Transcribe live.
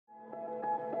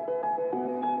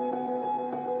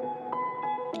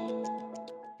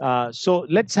So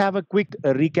let's have a quick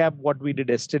recap what we did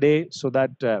yesterday, so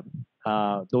that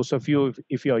those of you,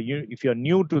 if you're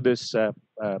new to this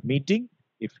meeting,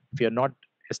 if you're not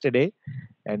yesterday,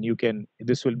 and you can,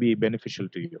 this will be beneficial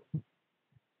to you.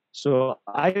 So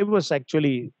I was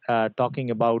actually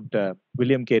talking about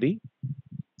William Carey,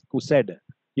 who said,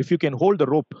 "If you can hold the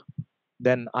rope,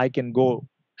 then I can go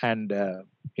and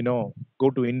go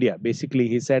to India." Basically,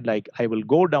 he said, like, I will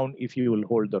go down if you will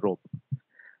hold the rope.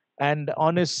 And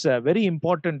on his very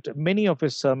important, many of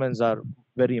his sermons are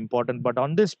very important, but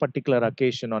on this particular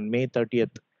occasion, on May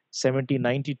 30th,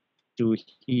 1792,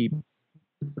 he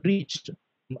preached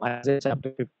Isaiah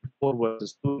chapter 54,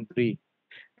 verses 2 and 3.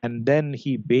 And then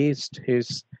he based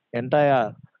his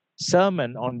entire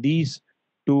sermon on these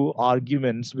two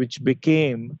arguments, which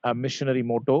became a missionary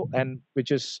motto, and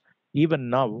which is even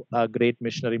now a great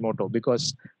missionary motto,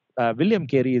 because William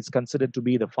Carey is considered to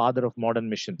be the father of modern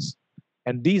missions.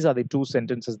 And these are the two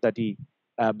sentences that he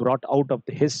brought out of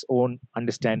his own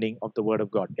understanding of the word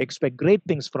of God. Expect great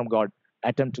things from God,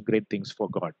 attempt great things for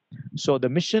God. So the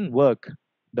mission work,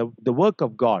 the work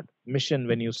of God, mission,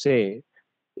 when you say,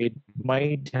 it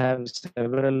might have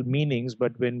several meanings,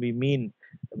 but when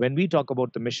we talk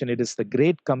about the mission, it is the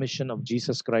great commission of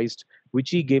Jesus Christ,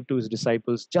 which he gave to his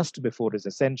disciples just before his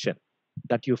ascension.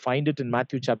 That you find it in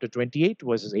Matthew chapter 28,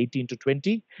 verses 18 to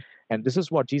 20. And this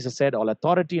is what Jesus said: "All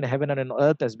authority in heaven and on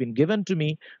earth has been given to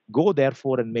me. Go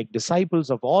therefore and make disciples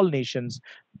of all nations,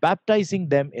 baptizing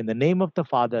them in the name of the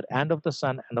Father and of the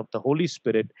Son and of the Holy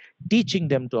Spirit, teaching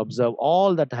them to observe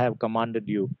all that I have commanded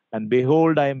you. And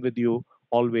behold, I am with you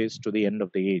always to the end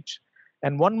of the age."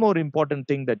 And one more important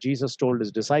thing that Jesus told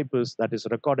his disciples, that is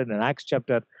recorded in Acts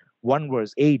chapter 1,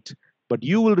 verse 8: "But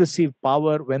you will receive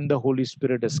power when the Holy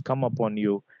Spirit has come upon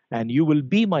you, and you will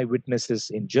be my witnesses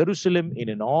in Jerusalem,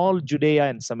 in all Judea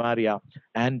and Samaria,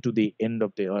 and to the end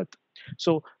of the earth."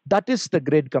 So that is the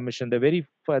Great Commission.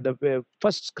 The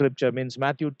first scripture means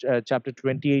Matthew chapter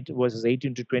 28, verses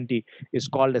 18 to 20, is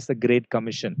called as the Great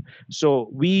Commission. So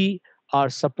we are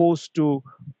supposed to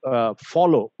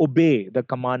follow, obey the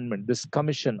commandment, this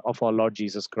commission of our Lord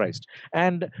Jesus Christ.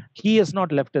 And he has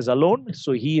not left us alone.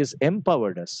 So he has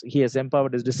empowered us. He has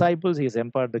empowered his disciples. He has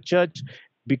empowered the church,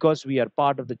 because we are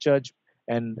part of the church.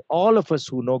 And all of us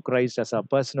who know Christ as our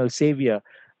personal savior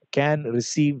can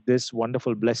receive this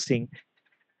wonderful blessing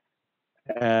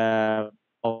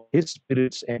of his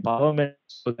spirit's empowerment,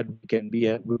 so that we can be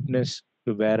a witness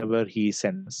to wherever he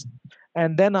sends us.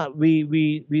 And then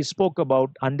we spoke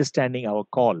about understanding our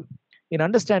call. In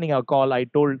understanding our call, I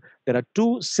told there are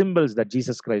two symbols that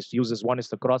Jesus Christ uses. One is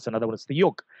the cross, another one is the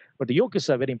yoke. But the yoke is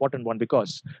a very important one,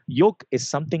 because yoke is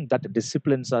something that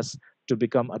disciplines us to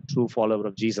become a true follower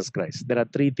of Jesus Christ. There are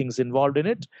three things involved in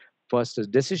it. First is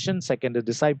decision, second is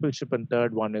discipleship, and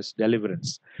third one is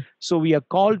deliverance. So we are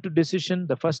called to decision.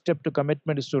 The first step to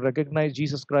commitment is to recognize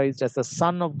Jesus Christ as the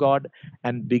Son of God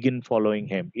and begin following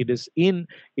him. It is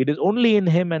only in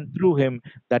him and through him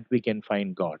that we can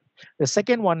find God. The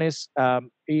second one is,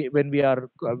 when we are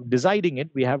deciding it,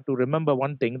 we have to remember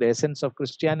one thing: the essence of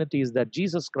Christianity is that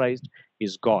Jesus Christ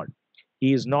is God.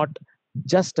 He is not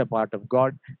just a part of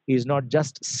God. He is not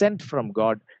just sent from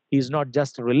God. He is not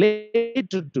just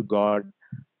related to God.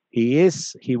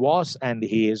 He was, and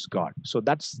he is God. So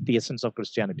that's the essence of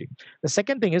Christianity. The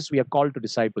second thing is, we are called to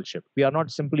discipleship. We are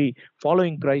not simply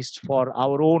following Christ for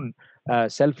our own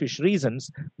selfish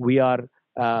reasons. We are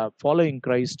following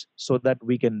Christ so that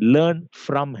we can learn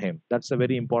from him. That's a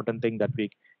very important thing that we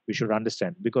should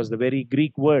understand, because the very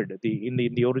Greek word, in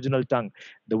the original tongue,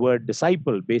 the word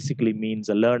disciple basically means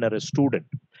a learner, a student.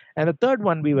 And the third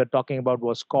one we were talking about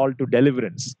was called to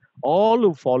deliverance. All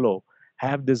who follow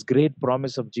have this great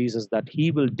promise of Jesus that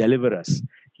he will deliver us.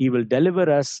 He will deliver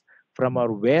us from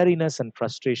our weariness and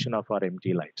frustration of our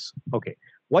empty lives. Okay.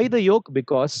 Why the yoke?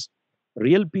 Because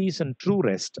real peace and true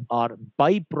rest are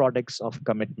byproducts of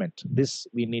commitment. This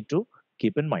we need to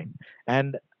keep in mind.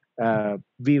 And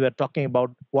we were talking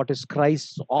about what is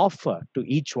Christ's offer to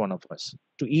each one of us,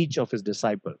 to each of his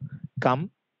disciples: come,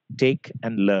 take,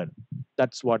 and learn.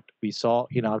 That's what we saw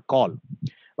in our call.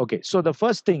 Okay, so the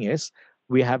first thing is,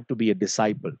 we have to be a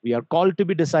disciple. We are called to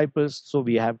be disciples, so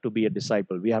we have to be a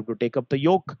disciple. We have to take up the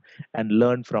yoke and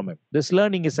learn from him. This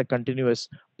learning is a continuous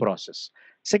process.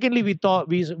 Secondly,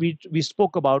 we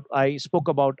spoke about, I spoke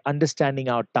about understanding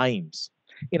our times.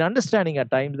 In understanding our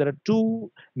times, there are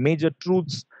two major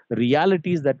truths,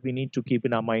 realities that we need to keep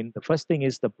in our mind. The first thing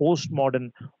is, the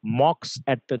postmodern mocks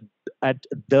at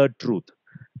the truth.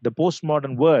 The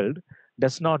postmodern world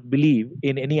does not believe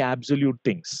in any absolute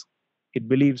things. It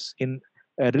believes in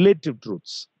relative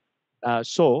truths.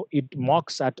 So it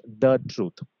mocks at the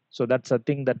truth. So that's a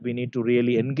thing that we need to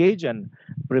really engage and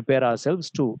prepare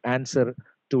ourselves to answer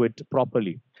to it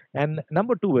properly. And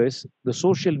number two is the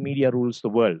social media rules the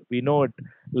world. We know it,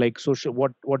 like social,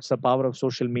 what's the power of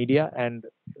social media and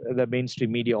the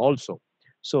mainstream media also.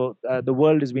 So the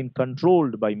world is being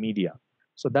controlled by media.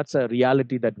 So that's a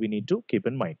reality that we need to keep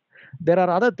in mind. There are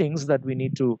other things that we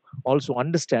need to also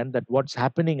understand, that what's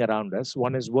happening around us.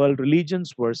 One is world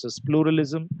religions versus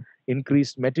pluralism,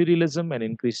 increased materialism and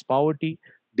increased poverty,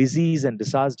 disease and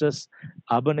disasters,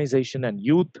 urbanization and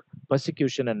youth,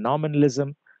 persecution and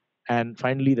nominalism, and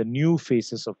finally the new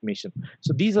faces of mission.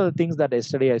 So these are the things that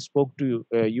yesterday I spoke to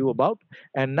you about,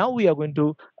 and now we are going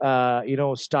to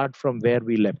start from where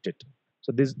we left it.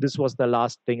 So this was the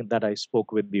last thing that I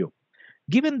spoke with you.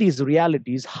 Given these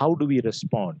realities, how do we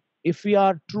respond? If we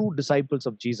are true disciples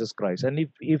of Jesus Christ, and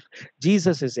if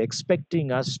Jesus is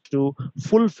expecting us to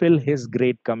fulfill his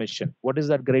great commission, what is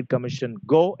that great commission?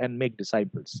 Go and make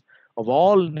disciples of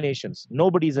all nations.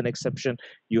 Nobody is an exception.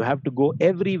 You have to go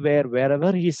everywhere,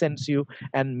 wherever he sends you,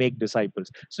 and make disciples.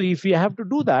 So if we have to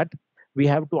do that, we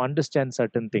have to understand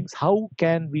certain things. How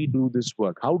can we do this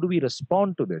work? How do we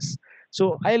respond to this?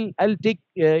 So I'll take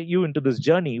you into this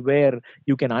journey where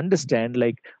you can understand,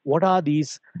 like, what are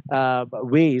these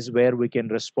ways where we can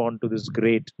respond to this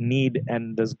great need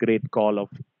and this great call of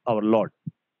our Lord.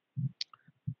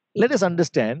 Let us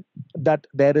understand that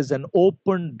there is an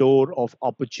open door of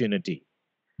opportunity.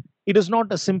 It is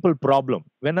not a simple problem.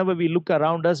 Whenever we look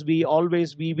around us, we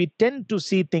tend to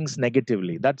see things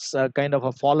negatively. That's a kind of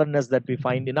a fallenness that we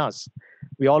find in us.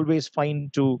 We always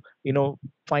find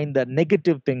the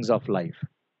negative things of life.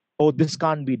 Oh, this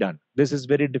can't be done, this is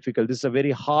very difficult, this is a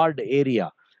very hard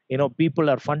area. People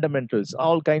are fundamentals,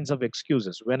 all kinds of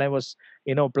excuses. When I was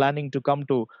planning to come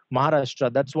to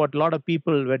Maharashtra, that's what a lot of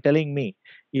people were telling me.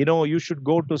 You should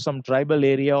go to some tribal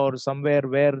area or somewhere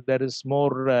where there is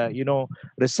more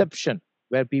reception,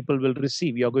 where people will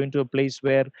receive. You're going to a place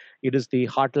where it is the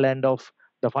heartland of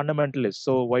the fundamentalists,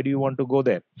 so why do you want to go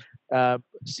there? uh,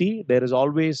 See, there is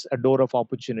always a door of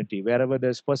opportunity. Wherever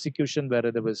there's persecution,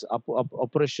 wherever there was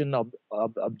oppression,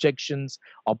 objections,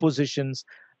 oppositions,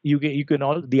 you can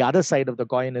all, the other side of the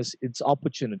coin is it's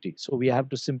opportunity. So we have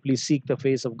to simply seek the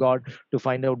face of God to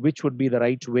find out which would be the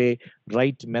right way,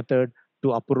 right method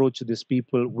to approach these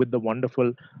people with the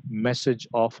wonderful message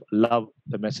of love,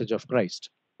 the message of Christ.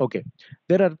 Okay,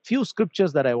 there are few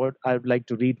scriptures that I would like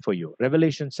to read for you.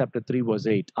 Revelation chapter 3 verse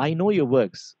 8. I know your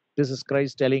works. This is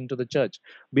Christ telling to the church.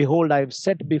 Behold, I have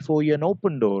set before you an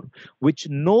open door, which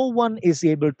no one is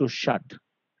able to shut.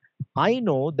 I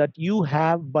know that you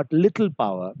have but little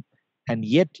power, and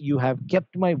yet you have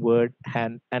kept my word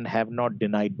and have not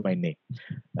denied my name.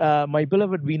 My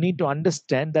beloved, we need to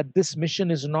understand that this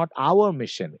mission is not our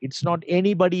mission. It's not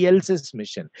anybody else's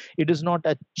mission. It is not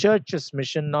a church's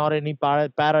mission nor any para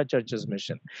church's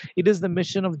mission. It is the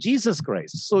mission of Jesus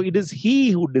Christ. So it is He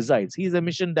who decides. He is a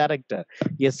mission director.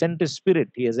 He has sent His Spirit.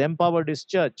 He has empowered His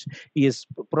church. He is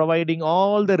providing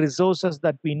all the resources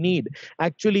that we need.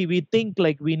 Actually, we think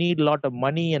like we need a lot of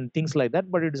money and things like that,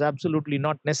 but it is absolutely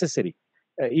not necessary.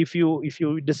 If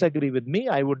you disagree with me,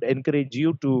 I would encourage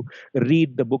you to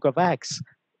read the book of Acts.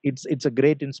 It's a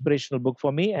great inspirational book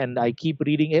for me, and I keep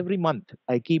reading every month.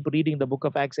 I keep reading the book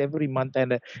of Acts every month,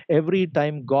 and every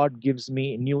time God gives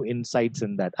me new insights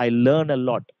in that. I learn a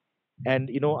lot.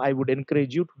 And I would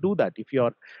encourage you to do that. If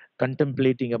you're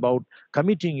contemplating about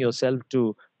committing yourself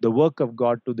to the work of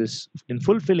God, to this, in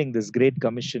fulfilling this great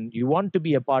commission, you want to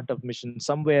be a part of mission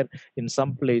somewhere in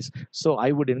some place, so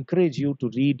I would encourage you to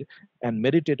read and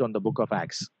meditate on the book of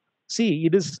Acts. See,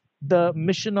 it is the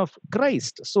mission of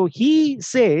Christ. So he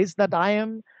says that I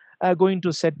am going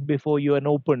to set before you an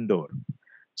open door.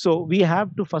 So we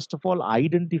have to first of all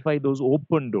identify those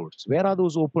open doors. Where are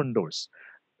those open doors?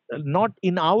 Not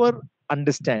in our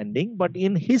understanding, but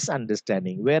in his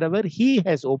understanding. Wherever he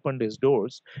has opened his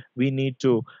doors, we need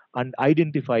to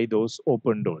identify those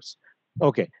open doors.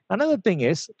 Okay, another thing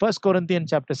is First Corinthians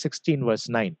chapter 16 verse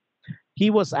 9. He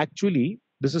was actually,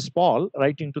 this is Paul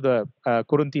writing to the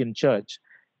Corinthian church.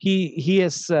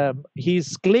 He's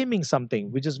claiming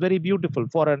something which is very beautiful.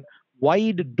 For a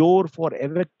wide door for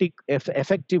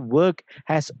effective work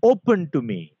has opened to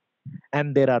me,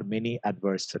 and there are many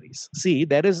adversaries. See,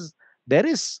 there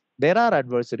are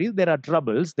adversaries, there are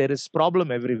troubles, there is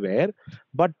problem everywhere,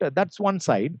 but that's one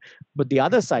side. But the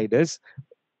other side is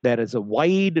there is a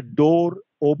wide door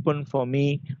open for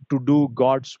me to do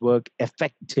God's work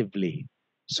effectively.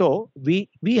 So we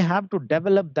have to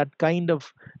develop that kind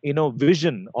of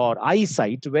vision or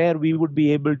eyesight, where we would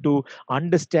be able to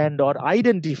understand or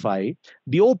identify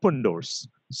the open doors.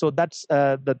 So that's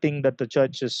the thing that the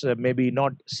church is maybe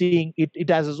not seeing. It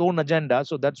has its own agenda.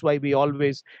 So that's why we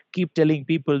always keep telling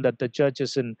people that the church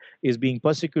is being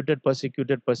persecuted,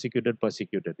 persecuted, persecuted,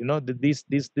 persecuted.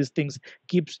 These things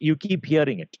keep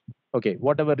hearing it. Okay,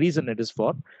 whatever reason it is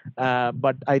for.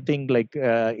 But I think, like,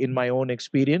 in my own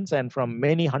experience and from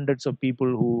many hundreds of people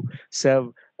who serve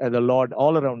the Lord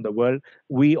all around the world,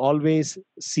 we always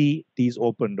see these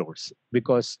open doors,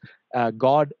 because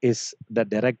God is the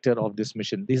director of this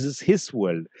mission. This is His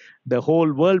world. The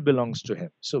whole world belongs to Him.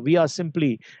 So we are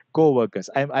simply co-workers.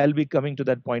 I'll be coming to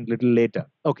that point little later.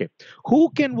 Okay, who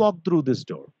can walk through this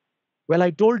door? Well,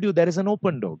 I told you there is an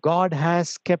open door. God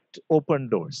has kept open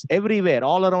doors everywhere,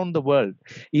 all around the world.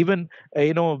 Even,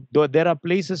 though there are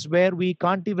places where we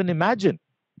can't even imagine.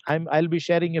 I'll be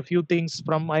sharing a few things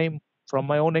from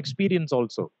my own experience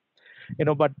also.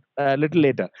 But a little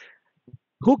later.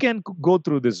 Who can go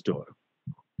through this door?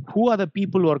 Who are the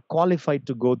people who are qualified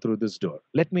to go through this door?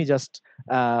 Let me just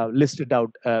list it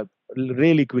out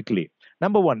really quickly.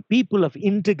 Number one, people of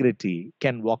integrity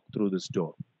can walk through this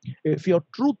door. If you're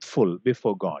truthful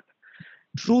before God,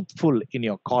 truthful in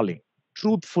your calling,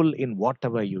 truthful in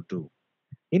whatever you do.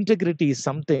 Integrity is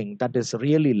something that is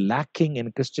really lacking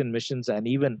in Christian missions and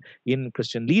even in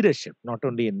Christian leadership. Not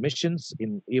only in missions,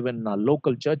 in even our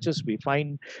local churches, we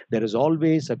find there is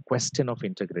always a question of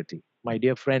integrity. My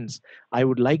dear friends, I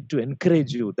would like to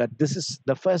encourage you that this is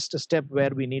the first step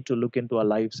where we need to look into our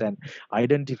lives and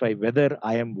identify whether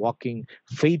I am walking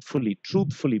faithfully,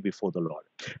 truthfully before the Lord.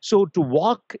 So, to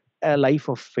walk a life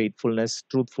of faithfulness,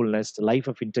 truthfulness, life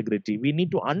of integrity, we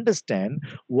need to understand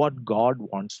what God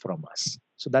wants from us.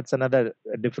 So that's another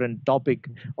different topic,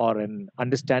 or an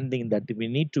understanding that we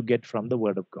need to get from the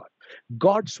Word of God.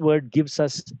 God's Word gives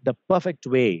us the perfect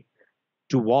way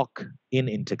to walk in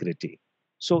integrity.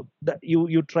 So that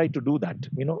you try to do that.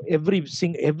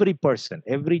 Every person,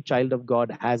 every child of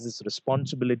God has this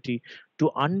responsibility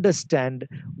to understand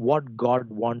what God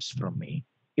wants from me.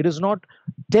 It is not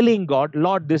telling God,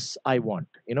 Lord, this I want.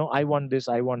 I want this,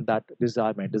 I want that. These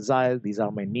are my desires, these are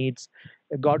my needs.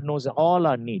 God knows all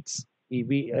our needs.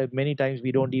 Many times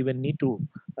we don't even need to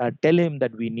tell Him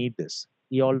that we need this.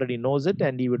 He already knows it,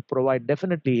 and He would provide.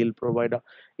 Definitely, He'll provide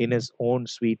in His own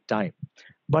sweet time.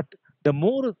 But the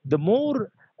most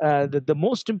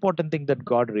important thing that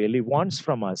God really wants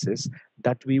from us is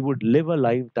that we would live a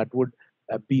life that would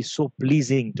be so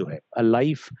pleasing to Him, a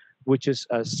life which is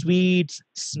a sweet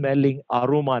smelling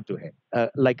aroma to Him,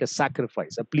 like a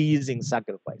sacrifice, a pleasing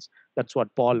sacrifice. That's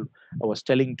what Paul was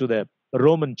telling to the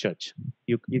Roman church.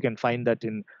 You can find that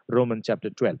in Romans chapter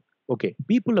 12. Okay,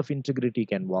 people of integrity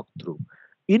can walk through.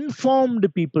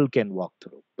 Informed people can walk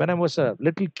through. When I was a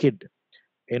little kid,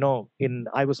 in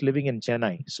I was living in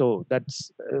Chennai, so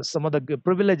that's some of the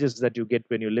privileges that you get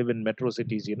when you live in metro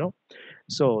cities.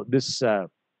 So this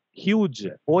huge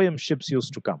OM ships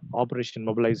used to come, Operation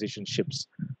Mobilization ships,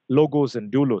 Logos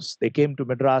and Doulos. They came to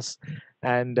Madras,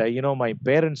 and my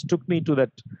parents took me to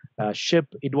that ship.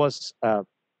 It was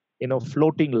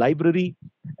floating library,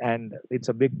 and it's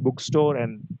a big bookstore,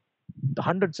 and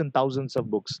hundreds and thousands of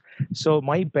books. So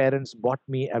my parents bought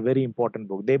me a very important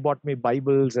book. They bought me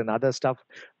Bibles and other stuff,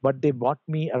 but they bought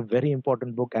me a very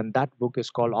important book, and that book is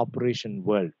called Operation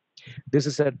World. This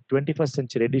is a 21st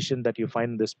century edition that you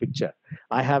find in this picture.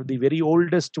 I have the very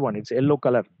oldest one. It's yellow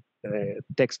color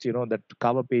text. That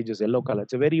cover page is yellow color.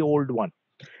 It's a very old one.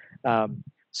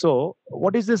 So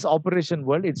what is this Operation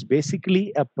World? It's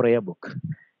basically a prayer book.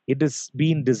 It is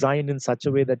being designed in such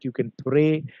a way that you can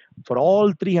pray for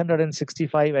all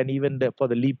 365, and even for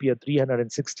the leap year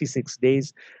 366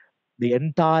 days. The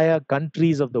entire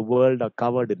countries of the world are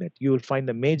covered in it. You will find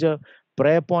the major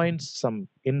prayer points, some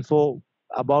info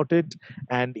about it,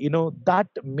 and that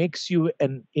makes you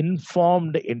an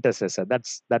informed intercessor.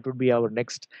 That would be our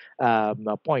next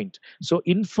point. So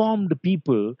informed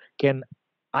people can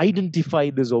identify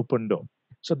this open door.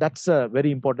 So that's a very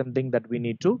important thing that we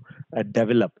need to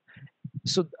develop.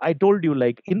 So I told you,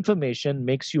 like, information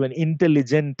makes you an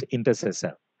intelligent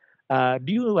intercessor.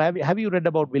 Do you have you read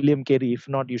about William Carey? If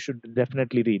not, you should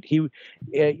definitely read.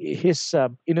 His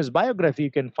in his biography,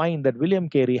 you can find that William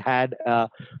Carey had a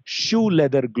shoe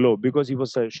leather globe, because he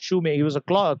was a shoemaker. He was a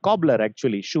cobbler,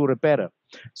 actually, shoe repairer.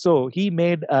 So he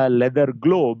made a leather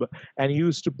globe, and he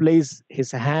used to place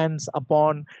his hands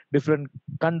upon different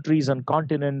countries and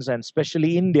continents, and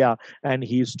especially India, and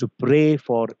he used to pray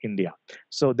for India.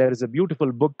 So there is a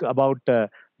beautiful book about the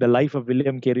life of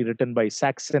William Carey, written by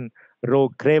Saxon Rowe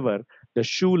Craver, The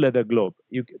Shoe Leather Globe.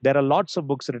 There are lots of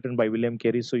books written by William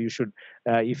Carey, so you should,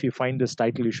 if you find this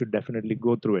title, you should definitely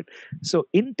go through it. So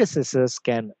intercessors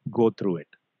can go through it.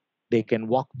 They can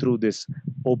walk through this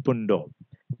open door.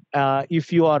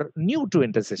 if you are new to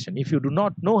intercession, if you do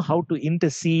not know how to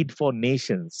intercede for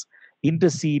nations,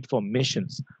 intercede for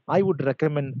missions, I would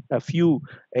recommend a few,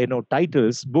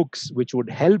 titles, books which would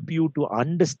help you to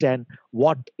understand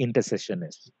what intercession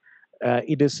is.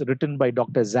 It is written by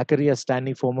Dr. Zachariah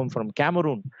Stanley Fomum from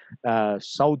Cameroon,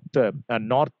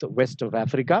 northwest of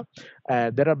Africa.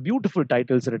 There are beautiful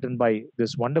titles written by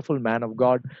this wonderful man of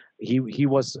God. He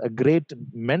was a great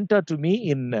mentor to me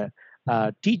in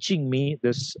teaching me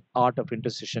this art of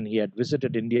intercession. He had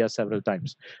visited India several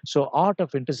times. So, Art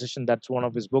of Intercession, that's one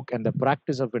of his book, and the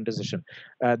practice of intercession.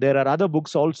 There are other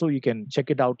books also. You can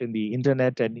check it out in the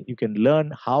internet, and you can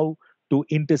learn how to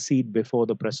intercede before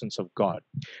the presence of God.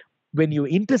 When you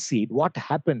intercede, what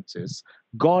happens is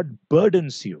God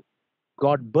burdens you.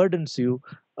 God burdens you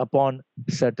upon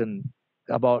certain,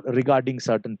 about regarding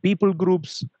certain people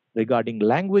groups, regarding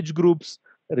language groups,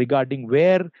 regarding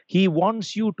where He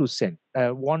wants you to send,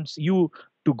 wants you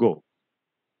to go.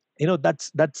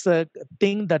 That's a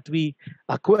thing that we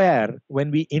acquire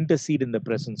when we intercede in the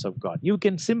presence of God. You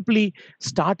can simply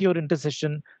start your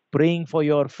intercession praying for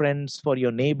your friends, for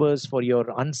your neighbors, for your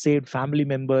unsaved family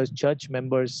members, church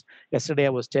members. Yesterday I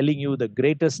was telling you the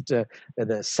greatest,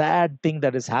 the sad thing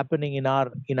that is happening in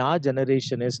our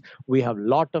generation is we have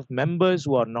lot of members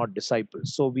who are not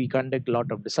disciples. So we conduct a lot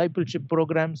of discipleship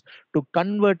programs to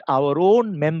convert our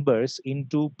own members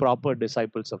into proper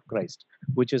disciples of Christ,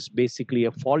 which is basically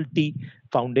a faulty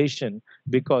foundation,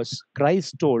 because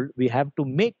Christ told we have to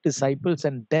make disciples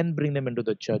and then bring them into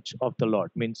the church of the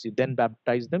Lord. Means you then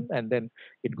baptize them and then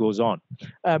it goes on.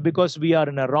 Because we are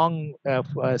in a wrong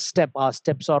step, our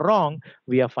steps are wrong,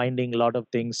 we are finding a lot of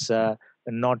things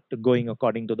not going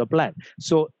according to the plan.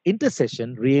 So,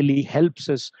 intercession really helps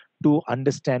us to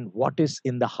understand what is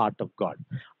in the heart of God.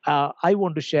 I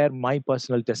want to share my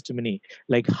personal testimony,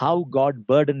 like how God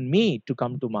burdened me to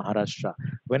come to Maharashtra.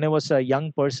 When I was a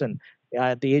young person,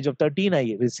 at the age of 13,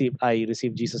 I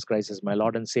received Jesus Christ as my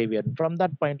Lord and Savior. And from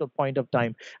that point of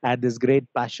time, I had this great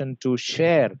passion to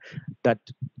share that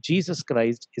Jesus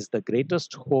Christ is the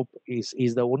greatest hope, is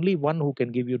the only one who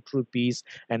can give you true peace,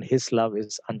 and His love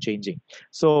is unchanging.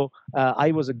 So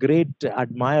I was a great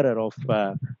admirer of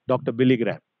Dr. Billy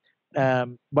Graham.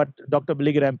 But Dr.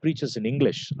 Billy Graham preaches in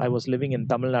English. I was living in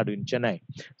Tamil Nadu in Chennai.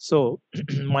 So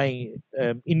my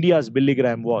India's Billy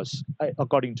Graham was,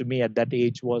 according to me at that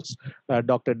age, was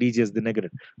Dr. DJ's Dinagaran.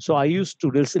 So I used to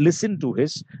listen to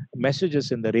his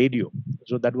messages in the radio.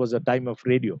 So that was a time of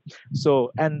radio.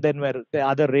 So, and then where the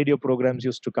other radio programs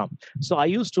used to come. So I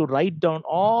used to write down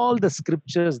all the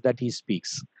scriptures that he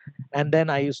speaks. And then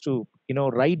I used to,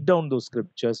 write down those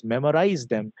scriptures, memorize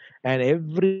them, and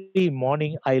every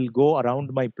morning I'll go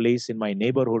around my place in my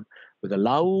neighborhood with a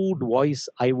loud voice.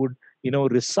 I would,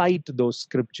 recite those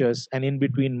scriptures, and in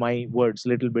between my words,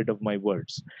 little bit of my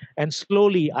words. And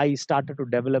slowly I started to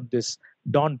develop this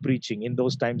dawn preaching. In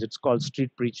those times, it's called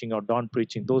street preaching or dawn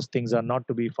preaching. Those things are not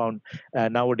to be found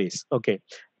nowadays. Okay.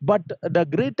 But the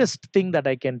greatest thing that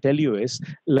I can tell you is,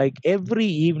 like every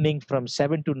evening from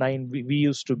 7 to 9, we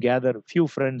used to gather, few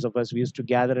friends of us, we used to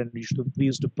gather, and we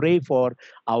used to pray for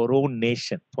our own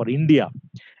nation, for India.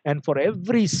 And for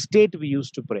every state we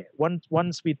used to pray.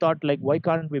 Once we thought, like, why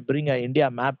can't we bring a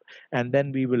India map, and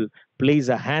then we will place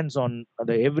our hands on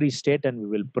every state and we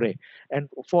will pray. And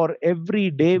for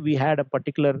every day we had a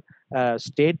particular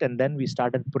state, and then we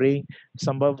started praying.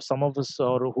 Some of us,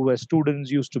 or who were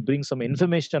students, used to bring some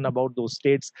information about those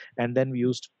states, and then we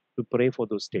used to pray for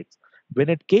those states. When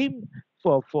it came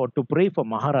for to pray for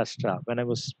Maharashtra,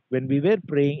 when we were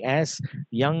praying as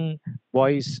young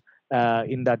boys,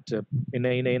 in that in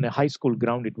a high school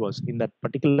ground, it was in that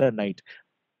particular night,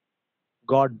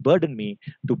 God burdened me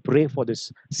to pray for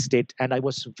this state, and I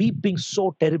was weeping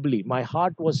so terribly. My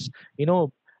heart was,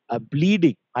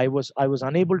 bleeding. I was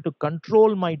unable to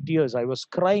control my tears. I was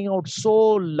crying out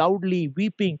so loudly,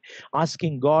 weeping,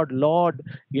 asking God, Lord,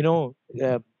 you know,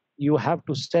 uh, you have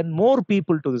to send more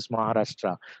people to this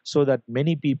Maharashtra so that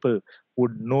many people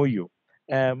would know you.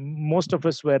 Most of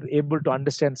us were able to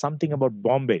understand something about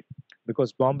Bombay,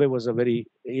 because Bombay was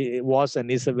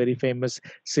and is a very famous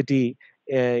city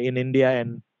in India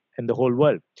and the whole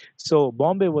world. So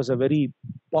Bombay was a very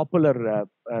popular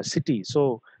city.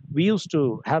 So we used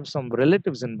to have some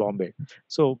relatives in Bombay.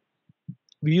 So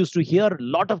we used to hear a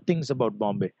lot of things about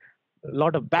Bombay, a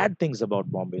lot of bad things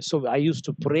about Bombay. So I used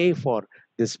to pray for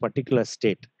this particular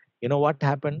state. You know what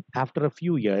happened? After a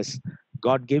few years,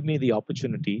 God gave me the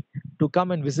opportunity to come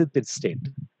and visit this state.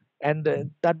 And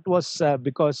that was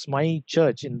because my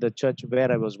church, in the church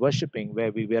where I was worshiping,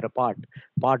 where we were a part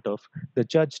of, the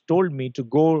church told me to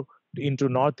go into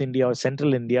North India or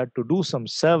Central India to do some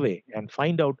survey and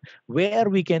find out where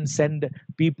we can send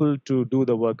people to do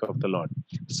the work of the Lord.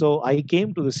 So I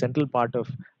came to the central part of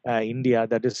India,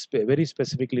 that is very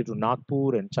specifically to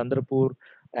Nagpur and Chandrapur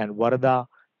and Varda,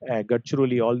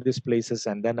 Gadchiroli, all these places,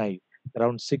 and then I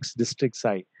around 6 districts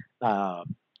uh,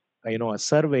 I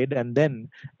surveyed, and then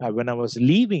when I was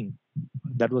leaving,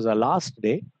 that was our last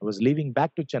day. I was leaving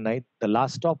back to Chennai. The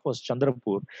last stop was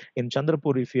Chandrapur. In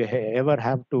Chandrapur, if you ever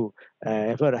have to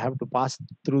pass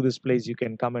through this place, you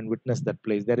can come and witness that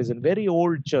place. There is a very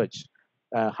old church,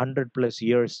 100 plus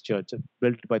years church,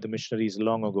 built by the missionaries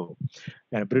long ago,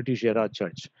 a British era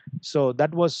church. So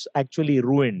that was actually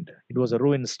ruined. It was a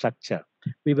ruined structure.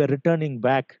 We were returning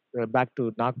back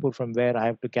to Nagpur, from where I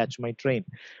have to catch my train.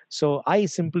 So I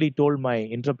simply told my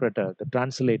interpreter, the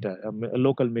translator, a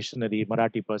local missionary,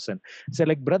 Marathi person, said,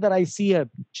 like, brother, I see a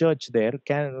church there.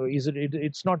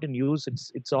 It's not in use.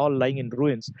 It's all lying in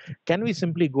ruins. Can we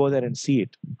simply go there and see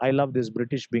it? I love this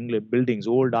British buildings,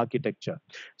 old architecture.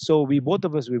 So we both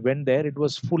of us, we went there. It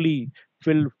was fully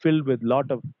filled with lot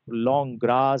of long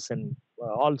grass and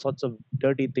all sorts of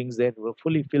dirty things there. Were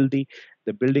fully filthy.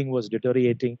 The building was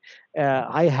deteriorating.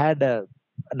 I had an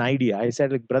idea. I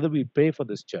said, like, brother, we pray for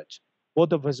this church.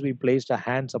 Both of us, we placed our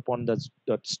hands upon the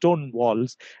stone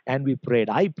walls and we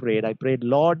prayed. I prayed,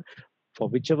 Lord, for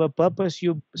whichever purpose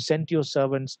you sent your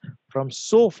servants from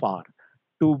so far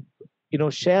to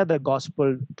share the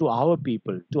gospel to our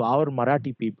people, to our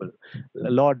Marathi people,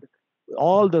 Lord,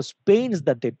 all those pains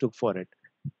that they took for it,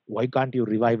 why can't you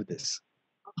revive this?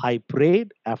 I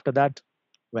prayed. After that,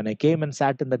 when I came and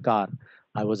sat in the car,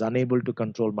 I was unable to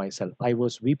control myself. I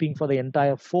was weeping for the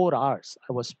entire 4 hours.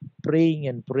 I was praying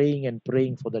and praying and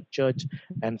praying for the church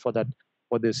and for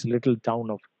this little town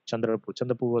of Chandrapur.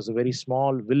 Chandrapur was a very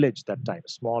small village that time,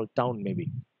 small town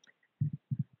maybe.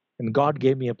 And God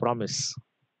gave me a promise.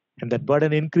 And that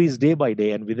burden increased day by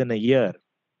day. And within a year,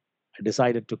 I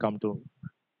decided to come to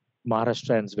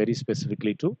Maharashtra, and very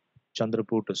specifically to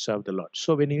Chandrapur, to serve the Lord.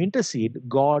 So when you intercede,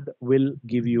 God will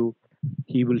give you,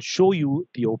 He will show you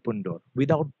the open door.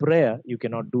 Without prayer, you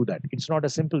cannot do that. It's not a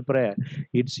simple prayer.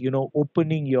 It's,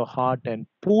 opening your heart and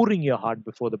pouring your heart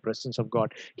before the presence of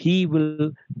God. He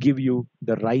will give you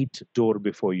the right door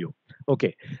before you.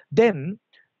 Okay. Then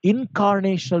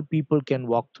incarnational people can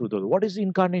walk through those. What is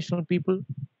incarnational people?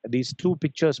 These two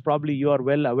pictures, probably you are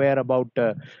well aware about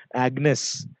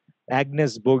Agnes,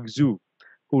 Agnes Bourgeois,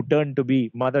 who turned to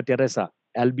be Mother Teresa,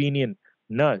 Albanian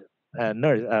nun. And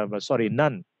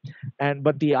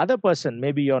but the other person,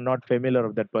 maybe you're not familiar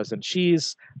of that person. She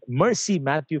is Mercy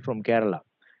Matthew from Kerala.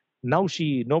 Now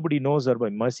nobody knows her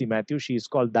by Mercy Matthew. She is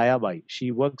called Dayabai.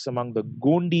 She works among the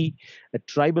Gondi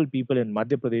tribal people in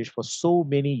Madhya Pradesh for so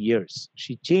many years.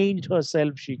 She changed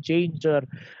herself. She changed her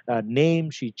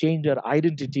name. She changed her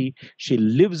identity. She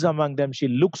lives among them. She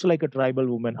looks like a tribal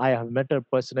woman. I have met her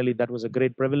personally. That was a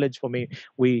great privilege for me.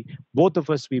 Both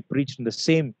of us, we preached in the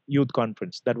same youth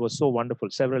conference. That was so wonderful.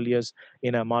 Several years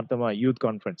in a Marthama youth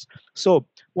conference. So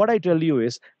what I tell you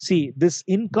is, see, this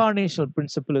incarnational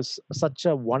principle is such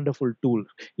a wonderful tool.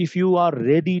 If you are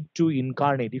ready to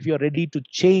incarnate, if you are ready to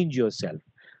change yourself,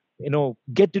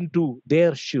 get into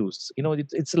their shoes.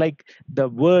 It's like the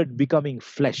word becoming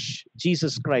flesh.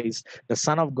 Jesus Christ, the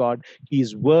Son of God, He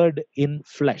is word in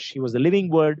flesh. He was the living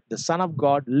word, the Son of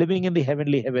God, living in the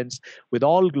heavenly heavens with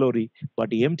all glory, but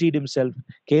He emptied Himself,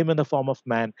 came in the form of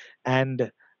man,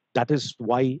 and that is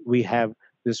why we have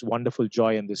this wonderful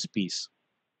joy and this peace.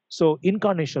 So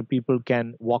incarnational people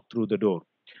can walk through the door.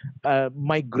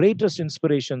 My greatest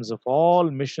inspirations of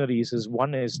all missionaries is,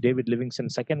 one is David Livingstone,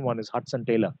 second one is Hudson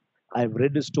Taylor. I've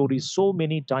read his stories so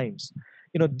many times.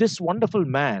 This wonderful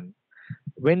man,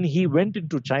 when he went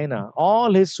into China,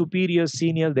 all his superiors,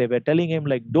 seniors, they were telling him,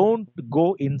 like, don't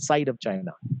go inside of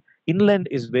China. Inland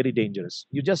is very dangerous.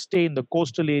 You just stay in the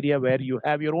coastal area where you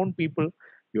have your own people,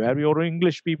 you have your own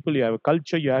English people, you have a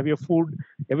culture, you have your food,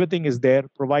 everything is there,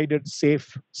 provided,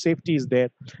 safety is there.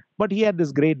 But he had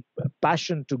this great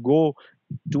passion to go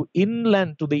to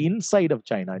inland, to the inside of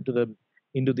China,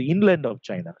 into the inland of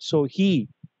China. So he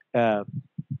uh,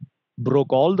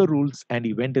 broke all the rules and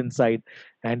he went inside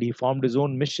and he formed his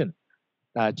own mission,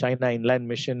 China Inland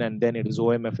Mission, and then it is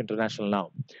OMF International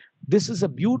now. This is a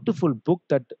beautiful book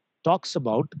that talks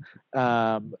about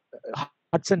um,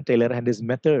 Hudson Taylor and his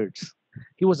methods.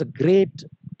 He was a great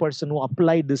person who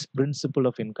applied this principle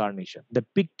of incarnation, the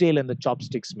pigtail and the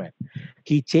chopsticks man.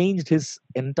 He changed his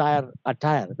entire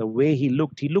attire, the way he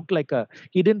looked. He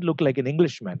didn't look like an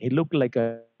Englishman. He looked like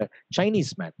a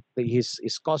Chinese man. His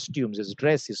costumes, his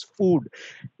dress, his food,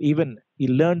 even he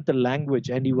learned the language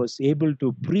and he was able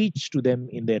to preach to them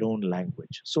in their own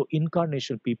language. So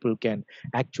incarnation people can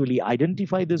actually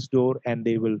identify this door and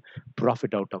they will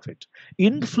profit out of it.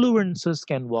 Influencers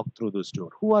can walk through this door.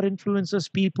 Who are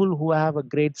influencers? People who have a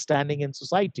great standing in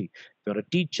society. If you're a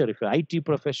teacher, if you're an IT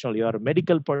professional, you're a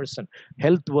medical person,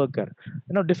 health worker,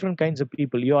 different kinds of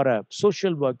people. You're a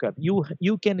social worker.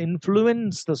 You can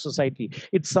influence the society.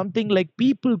 It's something like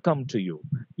people come to you.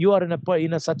 You are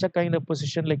in a such a kind of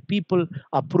position, like people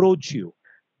approach you.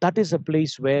 That is a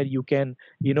place where you can,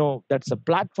 that's a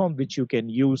platform which you can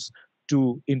use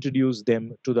to introduce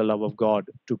them to the love of God,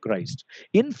 to Christ.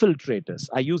 Infiltrators,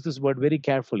 I use this word very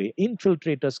carefully.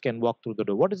 Infiltrators can walk through the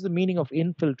door. What is the meaning of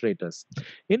infiltrators?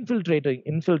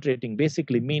 Infiltrating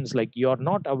basically means like you're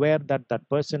not aware that that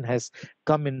person has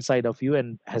come inside of you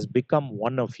and has become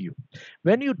one of you.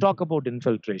 When you talk about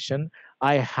infiltration,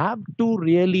 I have to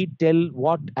really tell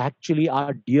what actually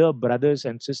our dear brothers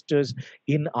and sisters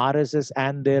in RSS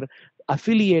and their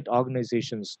affiliate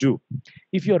organizations do.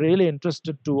 If you're really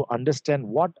interested to understand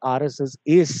what RSS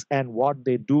is and what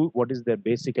they do, what is their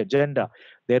basic agenda,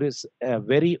 there is a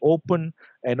very open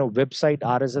website.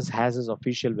 RSS has its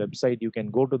official website. You can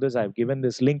go to this. I've given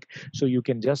this link so you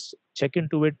can just check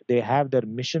into it. They have their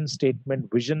mission statement,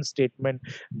 vision statement,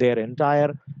 their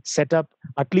entire setup,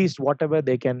 at least whatever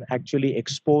they can actually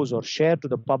expose or share to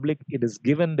the public. It is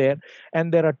given there.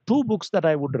 And there are two books that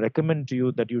I would recommend to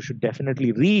you that you should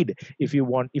definitely read if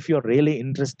you're really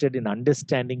interested in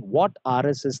understanding what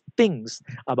RSS thinks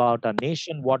about our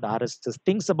nation, what RSS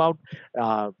thinks about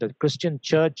the Christian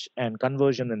church and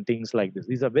conversion and things like this.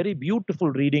 These are very beautiful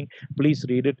reading. Please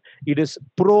read it. It is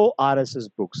pro RSS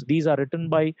books. These are written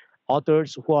by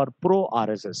authors who are pro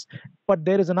RSS. But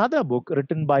there is another book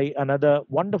written by another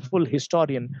wonderful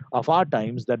historian of our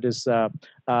times, that is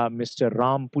Mr.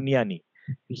 Ram Punyani.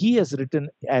 He has written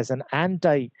as an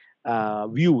anti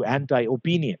anti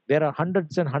opinion. There are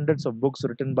hundreds and hundreds of books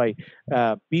written by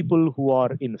people who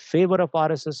are in favor of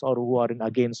RSS or who are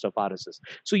against of RSS.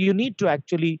 So you need to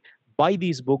actually buy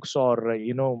these books or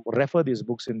refer these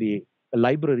books in the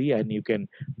library, and you can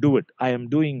do it. I am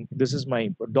doing, this is my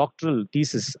doctoral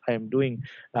thesis. I am doing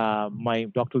my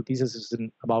doctoral thesis is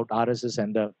about RSS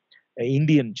and the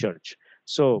Indian church.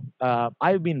 So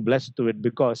I've been blessed to it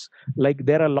because like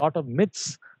there are a lot of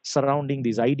myths surrounding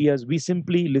these ideas. We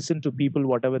simply listen to people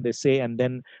whatever they say, and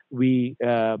then we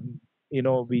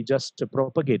just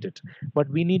propagate it. But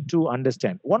we need to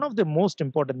understand one of the most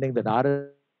important thing that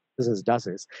RSS does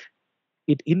is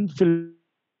it infiltrates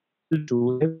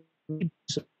into every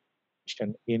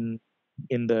section in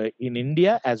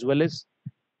India as well as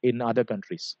in other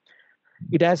countries.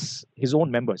 It has his own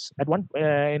members. At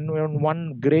in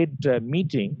one great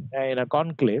meeting in a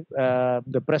conclave,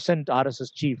 the present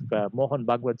RSS chief Mohan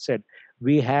Bhagwat said,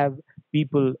 "We have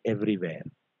people everywhere.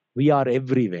 We are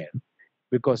everywhere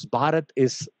because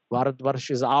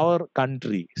Bharatvarsh is our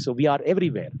country. So we are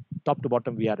everywhere, top to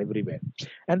bottom. We are everywhere."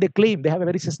 And they claim they have a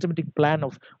very systematic plan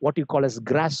of what you call as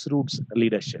grassroots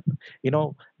leadership.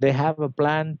 They have a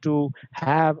plan to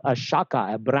have a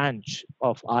shaka, a branch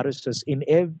of RSS in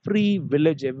every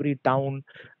village, every town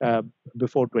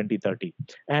before 2030.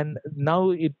 And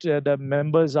now the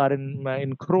members are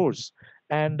in crores,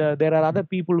 and there are other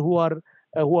people who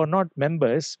are not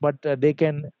members, but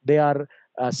they are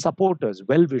supporters,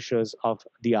 well-wishers of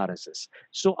the RSS.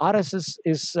 So RSS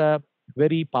is a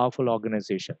very powerful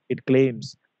organization. It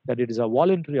claims that it is a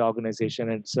voluntary organization.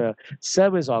 It's a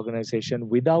service organization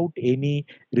without any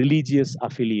religious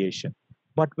affiliation.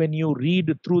 But when you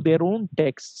read through their own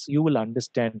texts, you will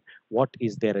understand what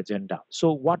is their agenda.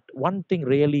 So what one thing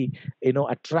really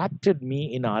attracted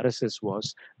me in RSS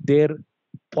was their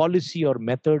policy or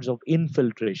methods of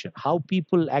infiltration, how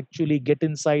people actually get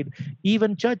inside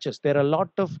even churches. There are a lot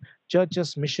of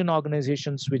churches, mission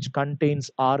organizations which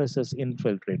contains RSS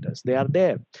infiltrators. They are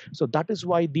there. So that is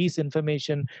why these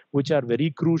information, which are very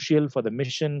crucial for the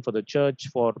mission, for the church,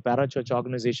 for parachurch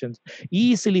organizations,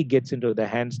 easily gets into their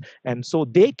hands. And so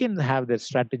they can have their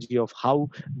strategy of how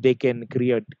they can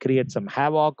create some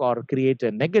havoc or create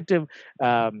a negative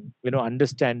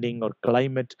understanding or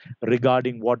climate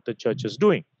regarding what the church is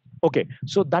doing. Okay,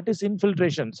 so that is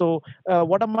infiltration. So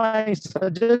what am I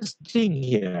suggesting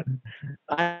here?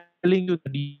 I'm not telling you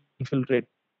that you should infiltrate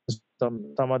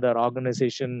some other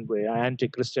organization,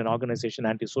 anti-Christian organization,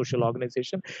 anti-social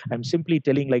organization. I'm simply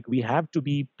telling like we have to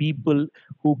be people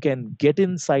who can get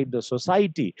inside the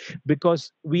society,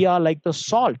 because we are like the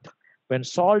salt. When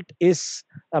salt is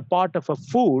a part of a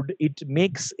food, it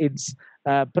makes its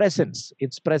presence.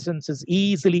 Its presence is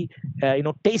easily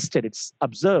tasted. It's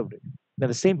observed. In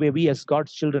the same way, we as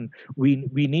God's children, we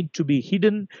need to be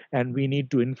hidden, and we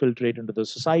need to infiltrate into the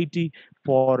society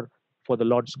for the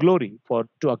Lord's glory, for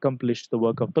to accomplish the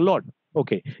work of the Lord.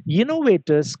 Okay,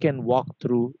 innovators can walk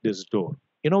through this door.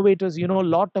 Innovators, a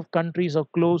lot of countries are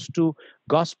close to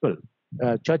gospel.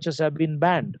 Churches have been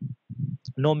banned,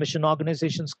 no mission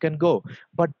organizations can go,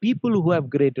 but people who have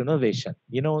great innovation,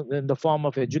 in the form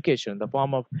of education, the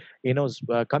form of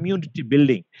community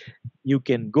building, you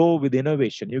can go with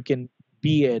innovation. You can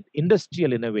be an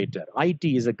industrial innovator. It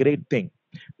is a great thing.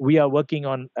 We are working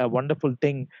on a wonderful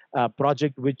thing,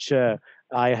 project which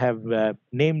I have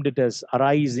named it as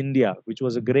Arise India, which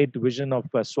was a great vision of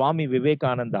Swami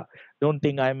Vivekananda. Don't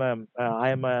think I am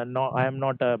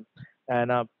not a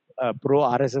pro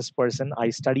RSS person.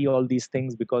 I study all these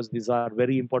things because these are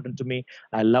very important to me.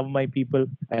 I love my people.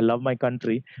 I love my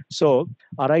country. So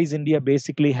Arise India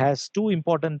basically has two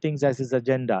important things as its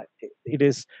agenda. It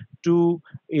is to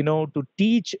to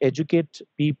teach, educate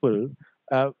people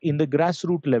in the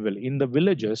grassroots level, in the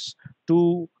villages,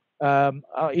 to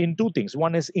in two things.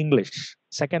 One is English.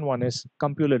 Second one is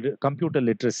computer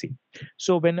literacy.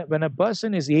 So when a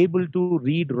person is able to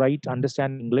read, write,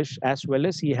 understand English, as well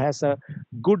as he has a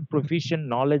good proficient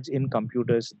knowledge in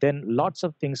computers, then lots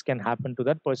of things can happen to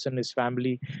that person, his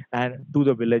family, and to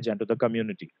the village and to the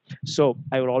community. So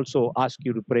I will also ask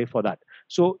you to pray for that.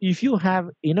 So if you have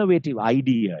innovative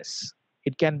ideas,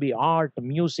 it can be art,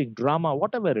 music, drama,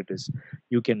 whatever it is,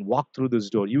 you can walk through this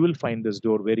door. You will find this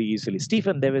door very easily.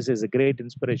 Stephen Davis is a great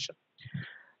inspiration.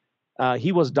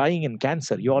 He was dying in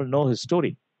cancer. You all know his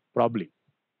story, probably.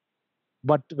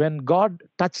 But when God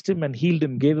touched him and healed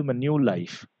him, gave him a new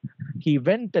life, he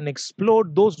went and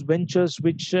explored those ventures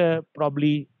which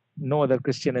probably no other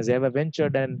Christian has ever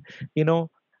ventured. And,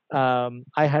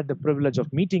 I had the privilege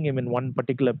of meeting him in one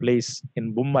particular place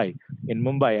in Mumbai.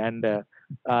 And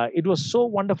it was so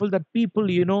wonderful that people,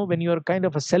 when you're kind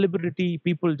of a celebrity,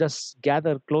 people just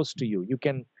gather close to you.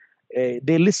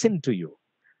 They listen to you.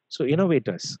 So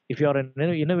innovators, if you're an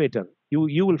innovator,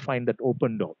 you will find that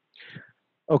open door.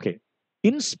 Okay.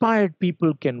 Inspired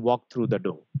people can walk through the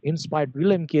door. Inspired.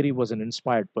 William Carey was an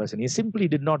inspired person. He simply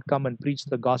did not come and preach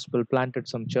the gospel, planted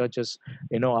some churches,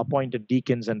 appointed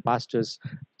deacons and pastors,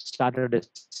 started a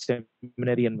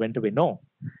seminary and went away. No,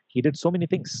 he did so many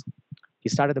things. He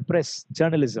started the press,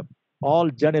 journalism. All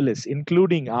journalists,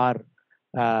 including our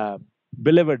uh,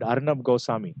 beloved Arnab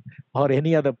Goswami or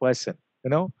any other person,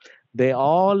 they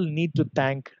all need to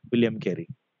thank William Carey.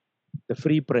 The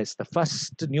Free Press, the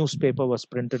first newspaper was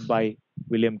printed by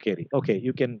William Carey. Okay,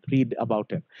 you can read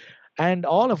about him. And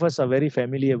all of us are very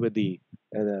familiar with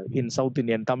in South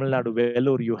India, in Tamil Nadu,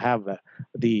 Vellore, you have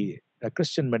the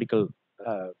Christian Medical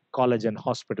College and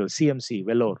Hospital, CMC,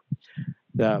 Vellore.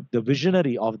 The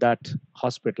visionary of that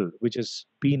hospital, which has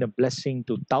been a blessing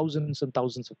to thousands and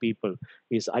thousands of people,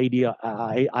 is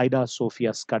Ida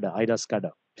Sophia Scudder, Ida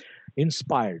Scudder,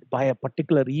 inspired by a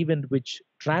particular event which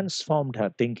transformed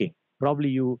her thinking.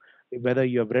 Probably whether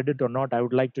you have read it or not, I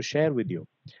would like to share with you.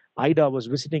 Ida was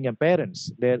visiting her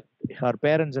parents. Her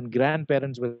parents and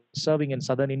grandparents were serving in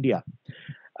southern India.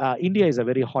 India is a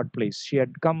very hot place. She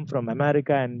had come from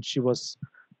America, and she was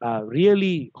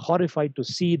really horrified to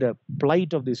see the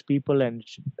plight of these people. And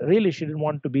really, she didn't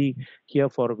want to be here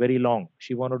for very long.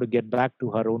 She wanted to get back to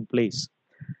her own place.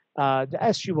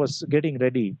 As she was getting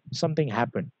ready, something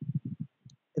happened.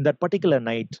 In that particular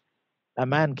night, a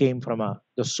man came from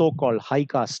the so-called high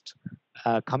caste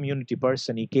community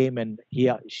person. He came and he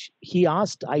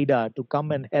asked Ida to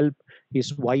come and help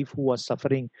his wife who was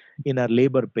suffering in her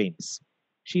labor pains.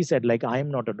 She said, like, I am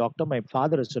not a doctor. My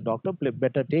father is a doctor.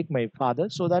 Better take my father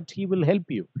so that he will help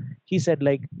you. He said,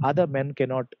 like, other men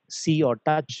cannot see or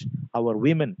touch our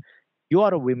women. You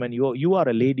are a woman. You are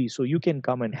a lady, so you can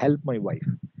come and help my wife.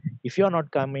 If you're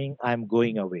not coming, I'm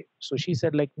going away. So she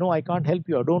said, like, no, I can't help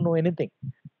you. I don't know anything.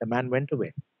 The man went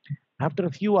away. After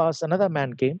a few hours, another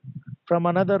man came from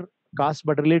another caste,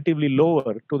 but relatively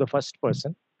lower to the first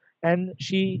person. And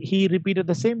he repeated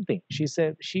the same thing.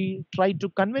 She tried to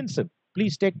convince him,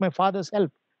 please take my father's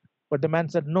help. But the man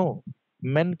said, no,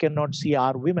 men cannot see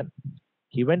our women.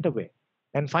 He went away.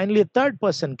 And finally, a third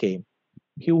person came,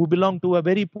 who belonged to a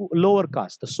very lower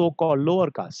caste, the so-called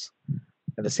lower caste.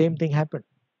 And the same thing happened.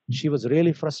 She was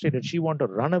really frustrated. She wanted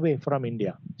to run away from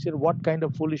India. She said, what kind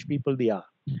of foolish people they are.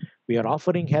 We are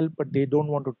offering help, but they don't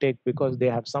want to take because they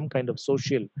have some kind of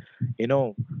social,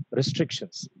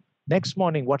 restrictions. Next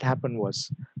morning, what happened was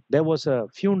there was a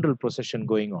funeral procession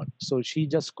going on. So she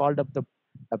just called up the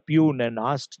a peon and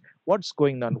asked, what's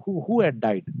going on? Who had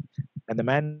died? And the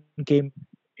man came,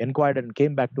 inquired, and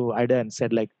came back to Ida and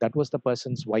said, like, that was the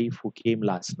person's wife who came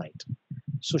last night.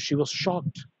 So she was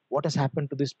shocked. what has happened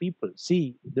to these people?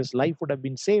 See, this life would have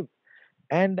been saved.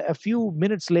 And a few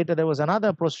minutes later, there was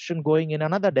another procession going in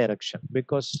another direction,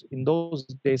 because in those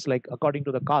days, like according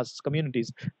to the castes,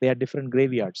 communities, they had different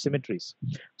graveyards, cemeteries.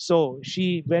 So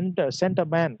she went, sent a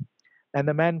man, and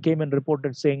the man came and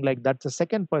reported saying, like, that's the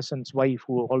second person's wife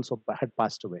who also had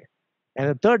passed away. And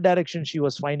the third direction, she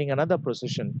was finding another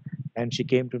procession, and she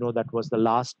came to know that was the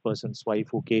last person's wife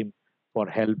who came for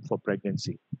help for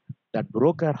pregnancy. That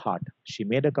broke her heart. She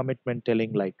made a commitment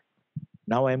telling, like,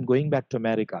 now I'm going back to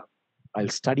America. I'll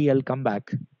study, I'll come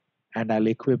back, and I'll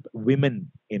equip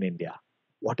women in India.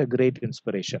 What a great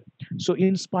inspiration. So,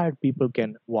 inspired people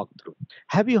can walk through.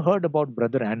 Have you heard about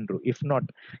Brother Andrew? If not,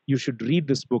 you should read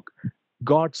this book,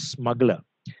 God's Smuggler.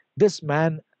 This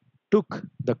man took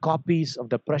the copies of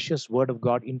the precious word of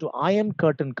God into Iron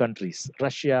Curtain countries,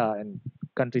 Russia and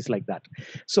countries like that.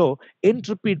 So,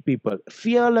 intrepid people,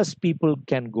 fearless people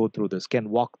can go through this, can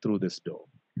walk through this door.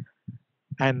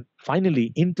 And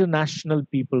finally, international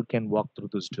people can walk through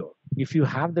this door. If you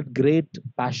have that great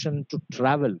passion to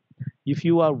travel, if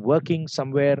you are working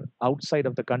somewhere outside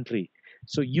of the country,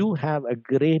 so you have a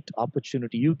great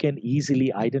opportunity. You can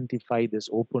easily identify this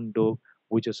open door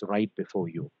which is right before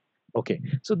you. Okay,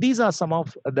 so these are some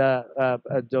of the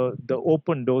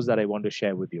open doors that I want to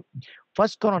share with you.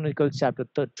 First Chronicles chapter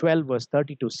 12 verse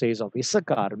 32 says of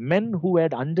Issachar, men who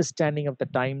had understanding of the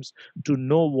times to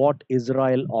know what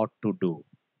Israel ought to do.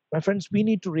 My friends, we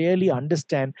need to really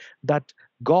understand that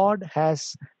God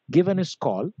has given his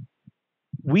call.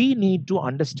 We need to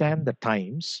understand the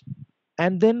times,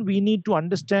 and then we need to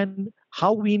understand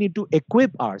how we need to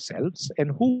equip ourselves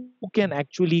and who can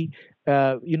actually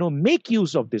make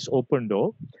use of this open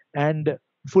door and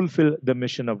fulfill the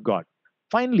mission of God.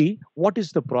 Finally, what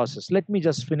is the process? Let me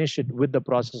just finish it with the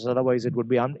process, otherwise it would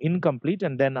be incomplete,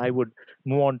 and then I would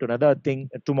move on to another thing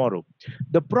tomorrow.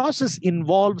 The process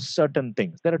involves certain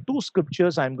things. There are two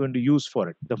scriptures I'm going to use for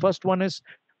it. The first one is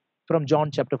from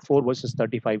John chapter 4 verses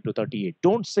 35 to 38.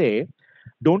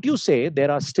 Don't you say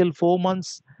there are still 4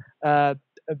 months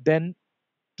then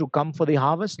to come for the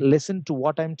harvest? Listen to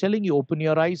what I'm telling you. Open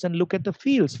your eyes and look at the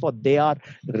fields, for they are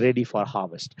ready for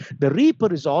harvest. The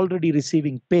reaper is already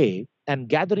receiving pay and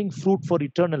gathering fruit for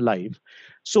eternal life.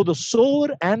 So the sower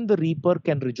and the reaper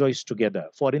can rejoice together.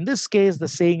 For in this case, the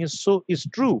saying is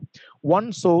true.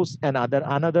 One sows and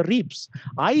another reaps.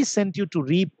 I sent you to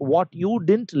reap what you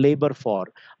didn't labor for.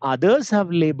 Others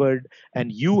have labored,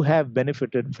 and you have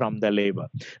benefited from the labor.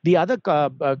 The other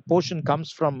portion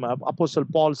comes from Apostle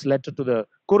Paul's letter to the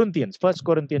Corinthians, 1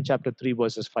 Corinthians chapter 3,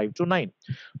 verses 5 to 9.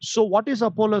 So what is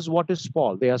Apollos? What is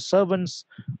Paul? They are servants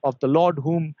of the Lord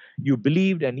whom you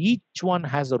believed, and each one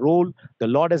has a role. The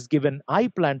Lord has given, I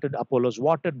planted, Apollos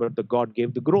watered, but the God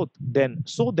gave the growth. Then,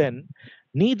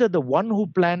 neither the one who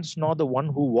plants nor the one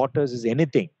who waters is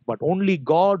anything, but only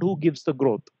God who gives the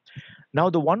growth. Now,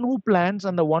 the one who plants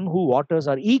and the one who waters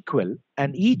are equal,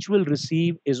 and each will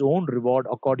receive his own reward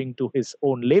according to his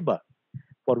own labor.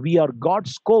 For we are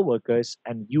God's co-workers,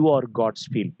 and you are God's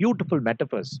field. Beautiful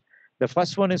metaphors. The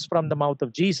first one is from the mouth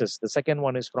of Jesus. The second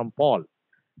one is from Paul.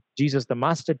 Jesus, the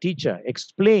master teacher,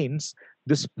 explains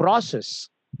this process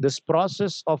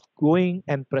of going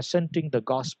and presenting the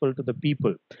gospel to the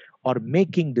people, or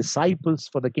making disciples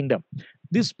for the kingdom.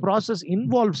 This process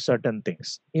involves certain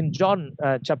things. In John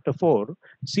chapter 4,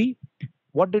 see,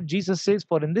 what did Jesus say?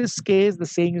 For in this case, the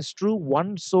saying is true,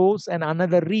 one sows and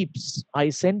another reaps. I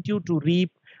sent you to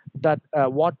reap that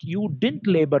what you didn't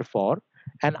labor for,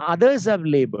 and others have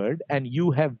labored, and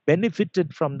you have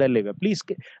benefited from their labor. Please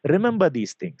remember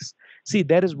these things. See,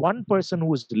 there is one person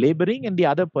who is laboring and the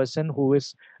other person who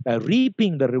is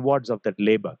reaping the rewards of that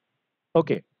labor.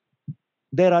 Okay,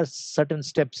 there are certain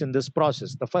steps in this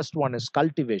process. The first one is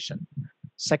cultivation.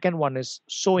 Second one is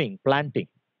sowing, planting.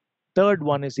 Third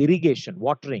one is irrigation,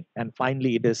 watering. And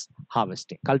finally, it is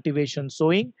harvesting. Cultivation,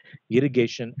 sowing,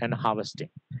 irrigation, and harvesting.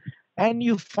 And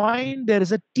you find there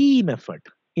is a team effort.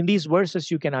 In these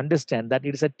verses, you can understand that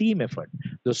it is a team effort.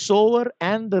 The sower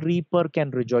and the reaper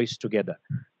can rejoice together.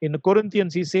 In the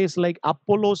Corinthians, he says, like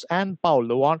Apollos and Paul,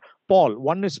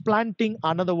 one is planting,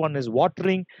 another one is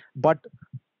watering, but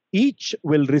each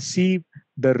will receive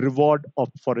the reward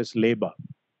for his labor.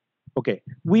 Okay,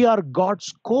 we are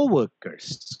God's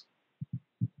co-workers.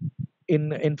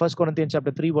 In 1 Corinthians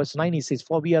chapter 3, verse 9, he says,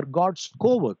 for we are God's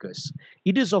co-workers.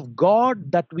 It is of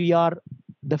God that we are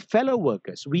the fellow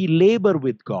workers. We labor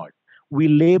with God. We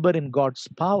labor in God's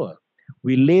power.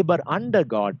 We labor under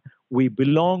God. We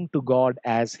belong to God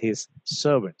as his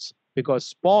servants.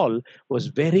 because Paul was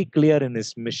very clear in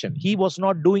his mission. He was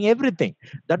not doing everything.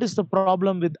 That is the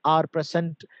problem with our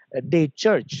present day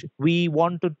church. We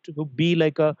wanted to be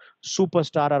like a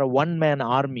superstar or a one man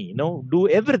army, do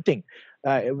everything.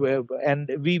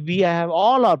 And we have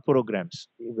all our programs,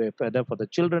 whether for the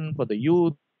children, for the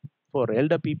youth, for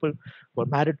elder people, for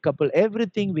married couple,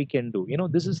 everything we can do.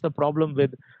 This is the problem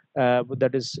with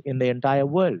that is in the entire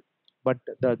world. But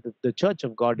the church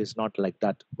of God is not like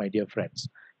that, my dear friends.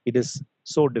 It is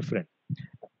so different.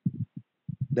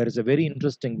 There is a very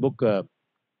interesting book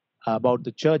about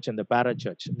the church and the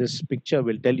parachurch. This picture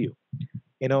will tell you.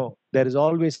 There is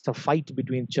always a fight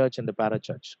between church and the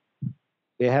parachurch.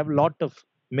 They have a lot of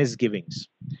misgivings,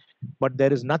 but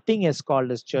there is nothing as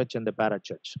called as church and the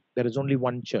parachurch. There is only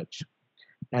one church,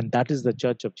 and that is the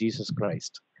church of Jesus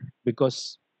Christ,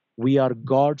 because we are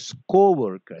God's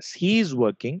co-workers. He is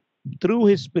working through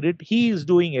his spirit. He is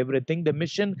doing everything. The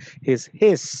mission is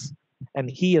his, and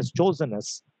he has chosen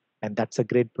us, and that's a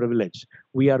great privilege.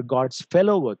 We are God's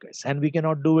fellow workers, and we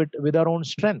cannot do it with our own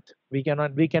strength. We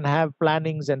can have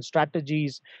plannings and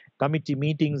strategies, committee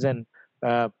meetings, and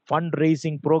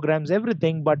fundraising programs,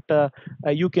 everything, but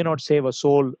you cannot save a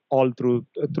soul all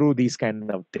through these kind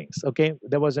of things. Okay,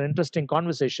 there was an interesting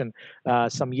conversation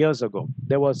some years ago.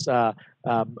 There was a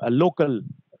local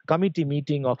committee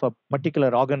meeting of a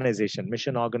particular organization,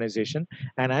 mission organization,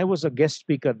 and I was a guest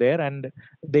speaker there, and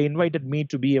they invited me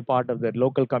to be a part of that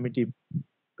local committee,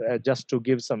 just to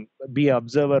be an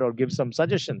observer or give some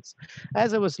suggestions.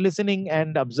 As I was listening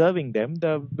and observing them,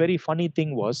 the very funny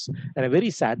thing was, and a very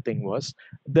sad thing was,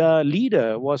 the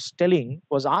leader was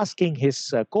asking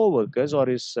his co-workers or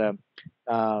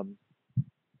um,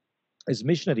 his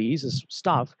missionaries, his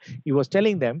staff. He was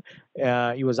telling them,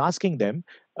 he was asking them,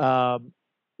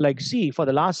 like, see, for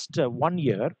the last 1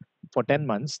 year, for 10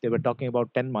 months, they were talking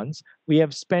about 10 months, we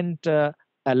have spent a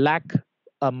lakh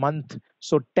a month,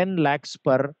 so 10 lakhs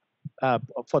for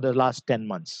the last 10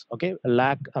 months. Okay, a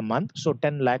lakh a month, so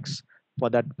 10 lakhs for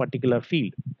that particular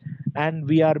field. And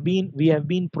we have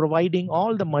been providing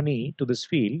all the money to this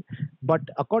field, but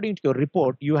according to your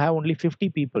report, you have only 50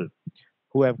 people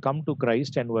who have come to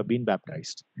Christ and who have been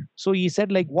baptized. So he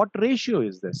said, like, what ratio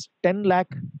is this? 10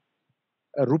 lakh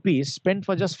rupees spent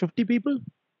for just 50 people?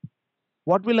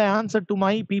 What will I answer to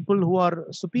my people who are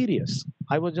superiors?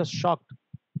 I was just shocked.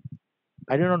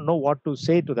 I did not know what to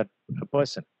say to that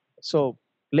person. So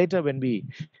later, when we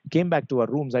came back to our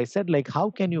rooms, I said, like, how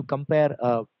can you compare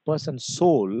a person's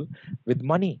soul with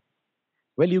money?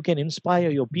 Well, you can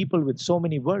inspire your people with so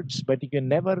many words, but you can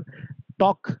never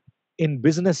talk in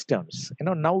business terms.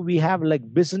 Now we have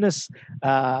like business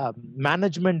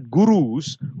management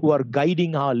gurus who are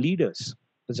guiding our leaders.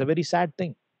 It's a very sad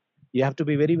thing. You have to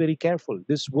be very, very careful.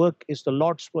 This work is the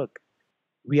Lord's work.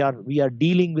 We are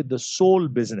dealing with the soul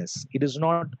business. It is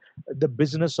not the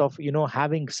business of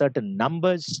having certain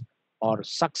numbers or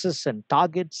success and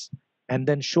targets and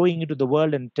then showing it to the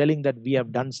world and telling that we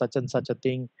have done such and such a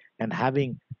thing and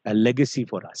having a legacy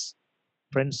for us.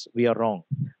 Friends, we are wrong.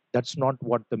 That's not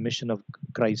what the mission of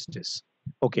Christ is.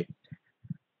 Okay,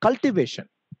 cultivation.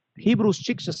 Hebrews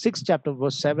 6 chapter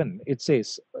verse 7, it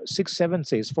says, 6:7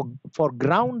 says, for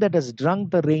ground that has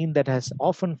drunk the rain that has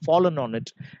often fallen on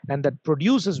it, and that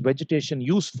produces vegetation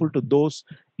useful to those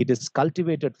it is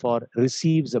cultivated for,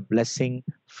 receives a blessing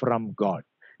from God.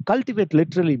 Cultivate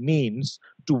literally means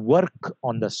to work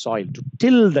on the soil, to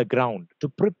till the ground, to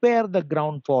prepare the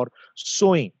ground for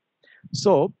sowing.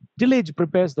 So tillage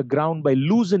prepares the ground by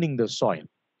loosening the soil.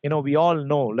 We all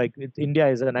know, like, India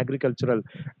is an agricultural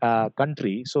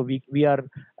country, so we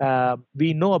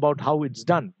know about how it's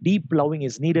done. Deep plowing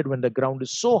is needed when the ground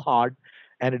is so hard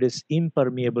and it is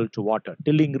impermeable to water.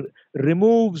 Tilling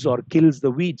removes or kills the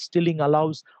weeds. Tilling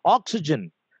allows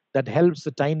oxygen that helps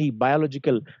the tiny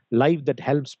biological life that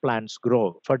helps plants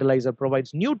grow. Fertilizer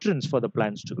provides nutrients for the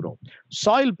plants to grow.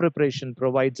 Soil preparation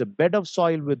provides a bed of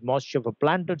soil with moisture for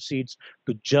planted seeds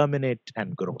to germinate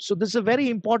and grow. So this is a very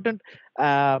important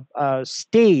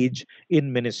stage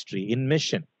in ministry, in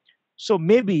mission. So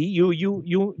maybe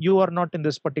you are not in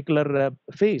this particular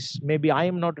phase. Maybe I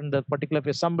am not in that particular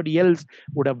phase. Somebody else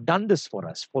would have done this for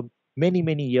us for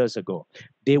many years ago.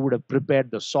 They would have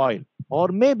prepared the soil, or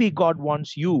maybe God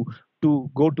wants you to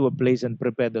go to a place and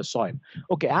prepare the soil.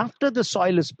 Okay, after the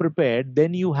soil is prepared,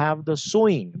 then you have the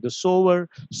sowing. The sower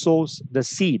sows the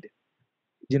seed.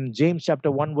 In James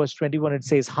chapter 1 verse 21, it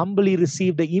says, humbly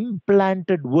receive the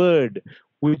implanted word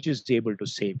which is able to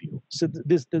save you. So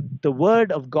the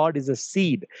word of God is a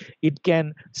seed. It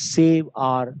can save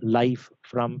our life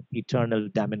from eternal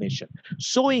damnation.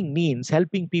 Sowing means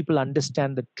helping people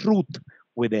understand the truth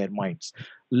with their minds.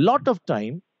 Lot of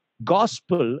time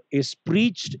Gospel is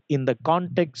preached in the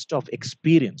context of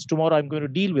experience. Tomorrow I'm going to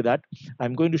deal with that.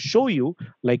 I'm going to show you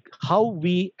like how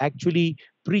we actually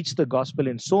preach the gospel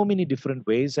in so many different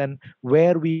ways, and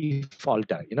where we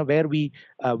falter, where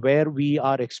we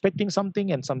are expecting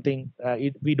something and something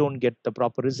we don't get the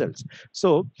proper results.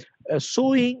 So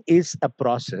sowing is a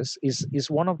process, is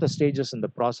one of the stages in the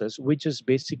process, which is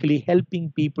basically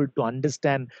helping people to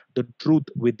understand the truth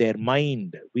with their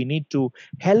mind. We need to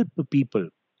help people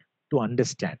to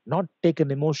understand, not take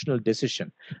an emotional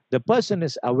decision. The person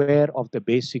is aware of the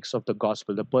basics of the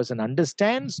gospel. The person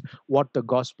understands what the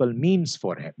gospel means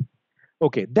for him.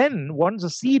 Okay, then once the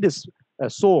seed is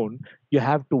sown, you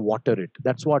have to water it.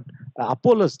 That's what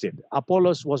Apollos did.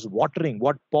 Apollos was watering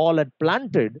what Paul had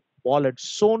planted. Paul had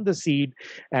sown the seed,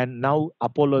 and now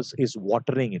Apollos is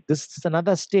watering it. This is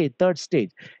another stage, third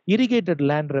stage. Irrigated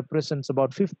land represents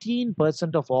about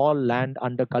 15% of all land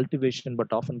under cultivation,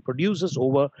 but often produces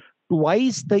over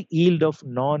twice the yield of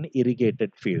non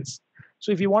irrigated fields.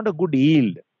 So, if you want a good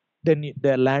yield, then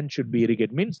the land should be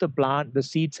irrigated. Means the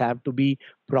seeds have to be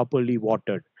properly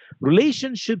watered.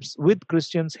 Relationships with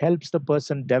Christians helps the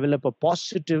person develop a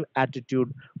positive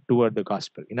attitude toward the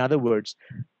gospel. In other words,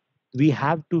 we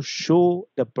have to show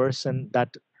the person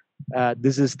that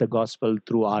this is the gospel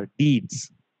through our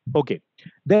deeds. Okay,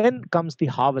 then comes the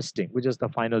harvesting, which is the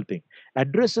final thing.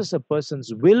 Addresses a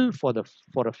person's will for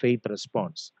a faith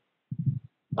response.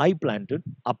 I planted,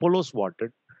 Apollos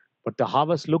watered, but the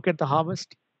harvest, look at the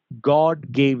harvest.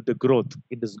 God gave the growth.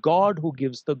 It is God who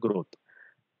gives the growth.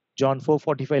 John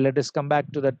 4:45. Let us come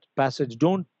back to that passage.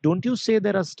 Don't you say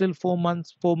there are still 4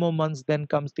 months, 4 more months, then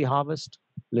comes the harvest?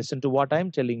 Listen to what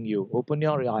I'm telling you. Open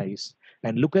your eyes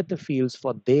and look at the fields,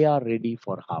 for they are ready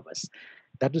for harvest.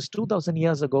 That is 2000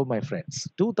 years ago, my friends.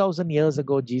 2000 years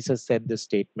ago, Jesus said this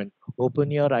statement.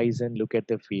 Open your eyes and look at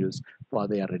the fields, for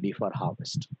they are ready for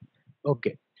harvest.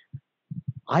 Okay.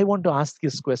 I want to ask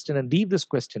this question and leave this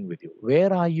question with you.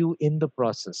 Where are you in the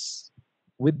process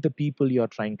with the people you are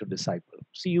trying to disciple?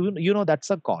 See, you know that's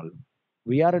a call.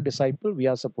 We are a disciple. We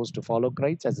are supposed to follow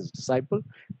Christ as a disciple.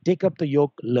 Take up the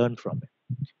yoke, learn from it.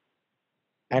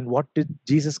 And what did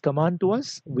Jesus command to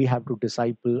us? We have to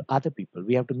disciple other people.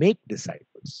 We have to make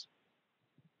disciples.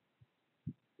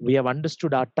 We have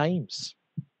understood our times.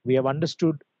 We have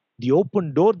understood the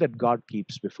open door that God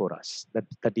keeps before us,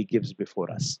 that He gives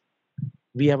before us.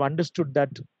 We have understood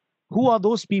that who are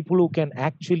those people who can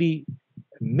actually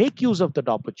make use of that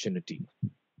opportunity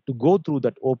to go through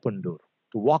that open door,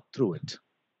 to walk through it.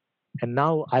 And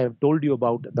now I have told you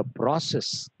about the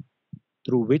process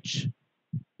through which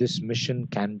this mission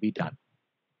can be done.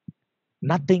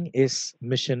 Nothing is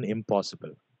mission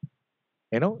impossible.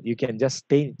 You can just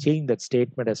change that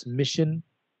statement as mission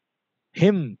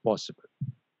him possible.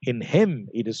 In him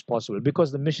it is possible,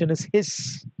 because the mission is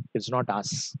his, it's not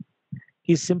us.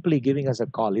 He's simply giving us a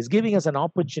call. He's giving us an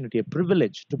opportunity, a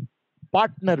privilege to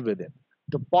partner with him,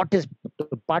 to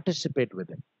participate with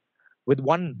him. With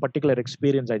one particular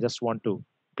experience, I just want to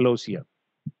close here.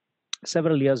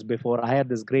 Several years before, I had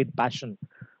this great passion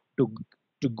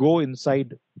to go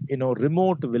inside,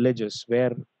 remote villages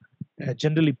where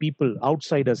generally people,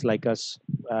 outsiders like us,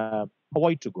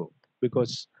 avoid to go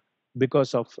because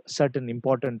of certain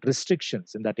important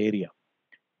restrictions in that area.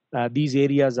 These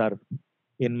areas are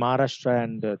in Maharashtra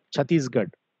and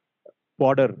Chhattisgarh,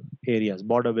 border areas,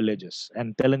 border villages,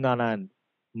 and Telangana and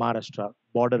Maharashtra,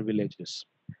 border villages.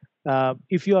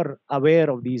 If you are aware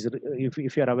of these,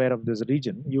 if you are aware of this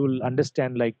region, you will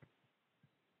understand like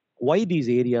why these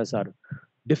areas are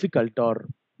difficult or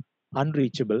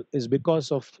unreachable is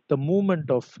because of the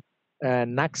movement of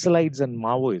Naxalites and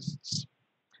Maoists.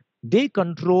 They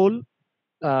control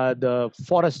the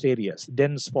forest areas,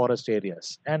 dense forest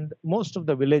areas, and most of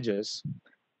the villages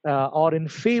are in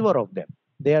favor of them.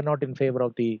 They are not in favor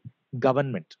of the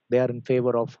government. They are in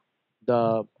favor of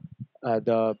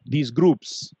these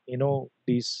groups.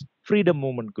 These freedom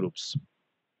movement groups.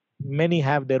 Many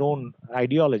have their own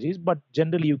ideologies, but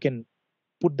generally you can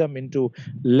put them into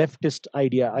leftist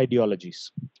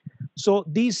ideologies. So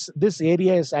this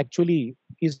area is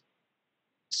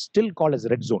still called as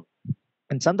red zone,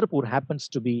 and Chandrapur happens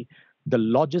to be the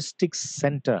logistics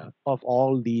center of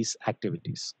all these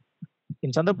activities.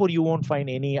 In Chandrapur, you won't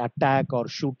find any attack or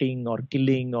shooting or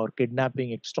killing or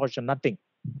kidnapping, extortion, nothing.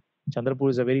 Chandrapur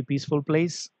is a very peaceful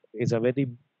place. It's a very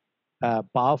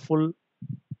powerful,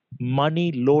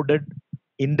 money-loaded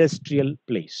industrial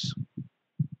place.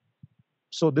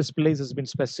 So this place has been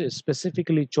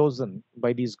specifically chosen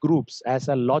by these groups as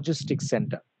a logistics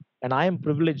center. And I am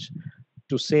privileged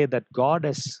to say that God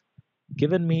has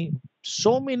given me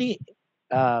so many,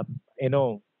 uh,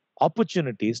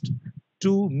 opportunities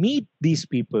to meet these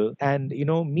people, and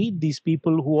meet these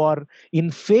people who are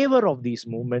in favor of these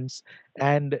movements,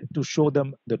 and to show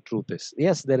them the truth is,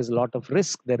 yes, there is a lot of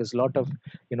risk, there is a lot of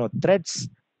threats.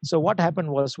 So what happened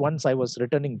was, once I was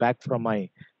returning back from my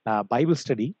Bible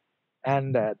study,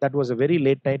 and that was a very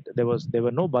late night. There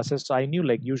were no buses, so I knew,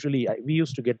 like, usually we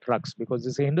used to get trucks, because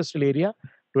this is an industrial area.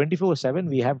 24/7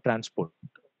 we have transport,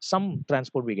 some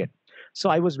transport we get. So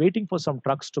I was waiting for some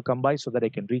trucks to come by so that I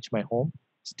can reach my home.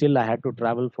 Still, I had to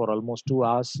travel for almost 2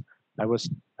 hours. I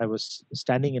was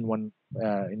standing in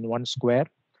one square.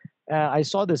 I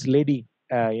saw this lady,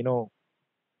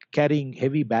 carrying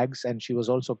heavy bags, and she was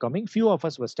also coming. Few of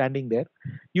us were standing there.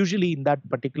 Usually, in that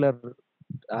particular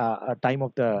time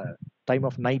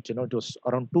of night, it was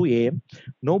around 2 a.m.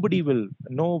 No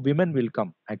women will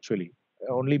come, actually.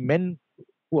 Only men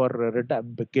who are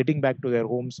getting back to their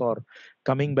homes or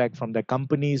coming back from their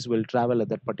companies will travel at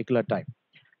that particular time.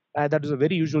 That was a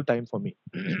very usual time for me.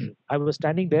 I was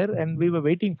standing there, and we were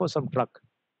waiting for some truck.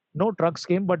 No trucks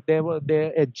came, but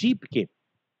there a jeep came.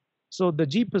 So the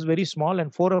jeep was very small,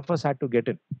 and four of us had to get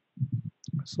in.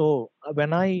 So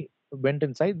when I went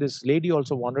inside, this lady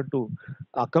also wanted to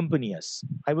accompany us.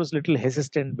 I was little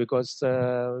hesitant, because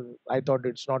I thought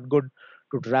it's not good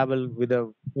to travel with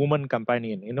a woman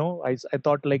companion. I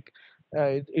thought, like,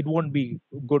 it won't be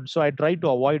good. So I tried to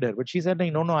avoid her, but she said,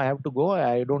 no, no, I have to go.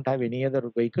 I don't have any other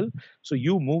vehicle. So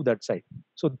you move that side.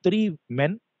 So three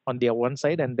men on the one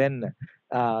side, and then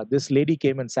this lady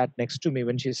came and sat next to me.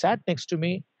 When she sat next to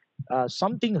me,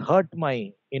 something hurt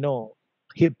my,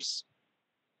 hips.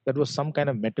 That was some kind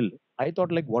of metal. I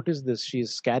thought, like, what is this?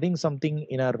 She's carrying something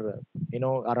in her,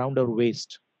 around her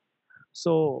waist.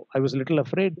 So I was a little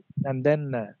afraid. And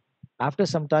then after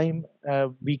some time,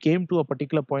 we came to a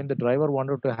particular point. The driver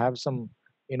wanted to have some,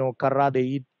 karra, they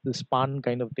eat this pan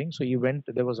kind of thing. So he went,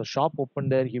 there was a shop open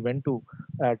there. He went to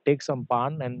take some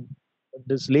pan, and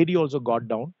this lady also got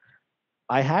down.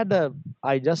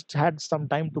 I just had some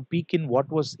time to peek in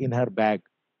what was in her bag.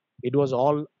 It was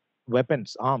all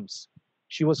weapons, arms.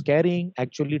 She was carrying,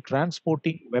 actually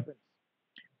transporting weapons.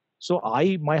 So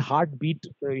my heart beat,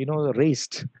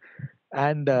 raced,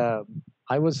 and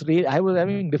I was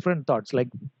having different thoughts. Like,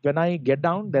 when I get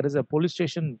down, there is a police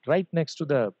station right next to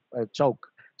the chowk.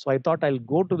 So I thought, I'll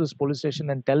go to this police station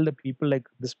and tell the people, like,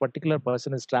 this particular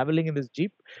person is traveling in this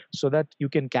jeep, so that you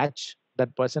can catch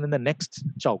that person in the next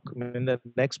chowk, in the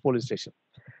next police station.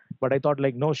 But I thought,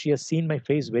 like, no, she has seen my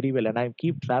face very well, and I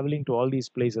keep traveling to all these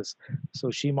places, so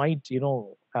she might,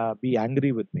 be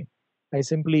angry with me. I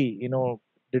simply,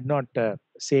 did not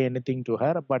say anything to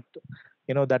her. But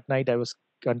that night I was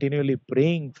continually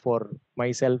praying for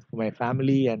myself, my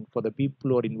family, and for the people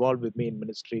who are involved with me in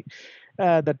ministry.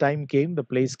 The time came, the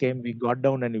place came, we got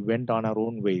down, and we went on our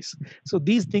own ways. So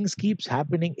these things keeps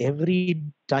happening every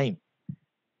time.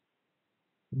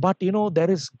 But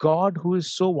there is God who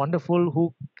is so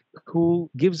wonderful, who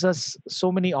gives us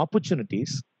so many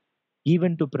opportunities,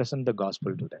 even to present the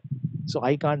gospel to them. So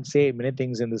I can't say many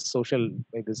things in this social,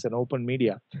 like this an open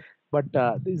media, but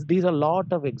these are a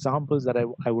lot of examples that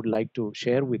I would like to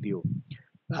share with you,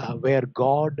 where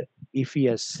God, if He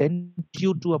has sent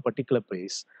you to a particular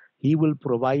place, He will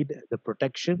provide the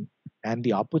protection and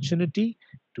the opportunity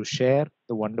to share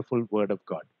the wonderful word of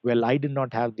God. Well, I did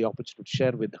not have the opportunity to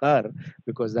share with her,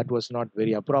 because that was not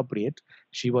very appropriate.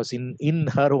 She was in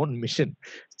her own mission,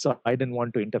 so I didn't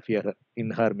want to interfere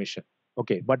in her mission.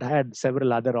 Okay, but I had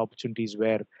several other opportunities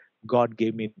where God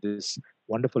gave me this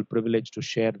wonderful privilege to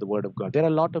share the word of God. There are a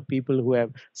lot of people who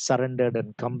have surrendered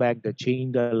and come back. They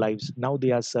changed their lives. Now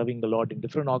they are serving the Lord in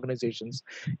different organizations,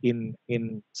 in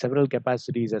several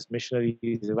capacities, as missionaries,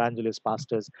 evangelists,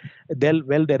 pastors. There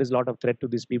is a lot of threat to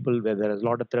these people, where there is a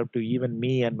lot of threat to even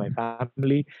me and my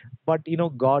family. But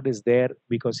God is there,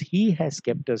 because He has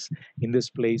kept us in this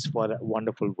place for a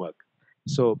wonderful work.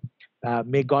 So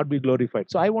may God be glorified.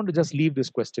 So I want to just leave this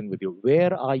question with you.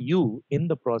 Where are you in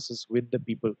the process with the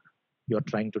people you're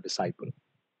trying to disciple?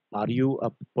 Are you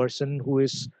a person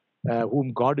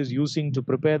whom God is using to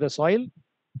prepare the soil?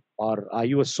 Or are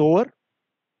you a sower?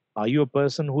 Are you a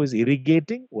person who is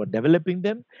irrigating or developing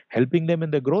them, helping them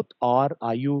in the growth? Or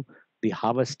are you the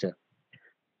harvester?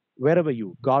 Wherever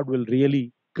you, God will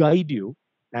really guide you,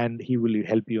 and He will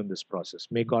help you in this process.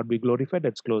 May God be glorified.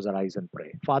 Let's close our eyes and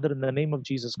pray. Father, in the name of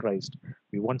Jesus Christ,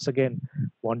 we once again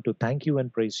want to thank you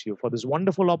and praise you for this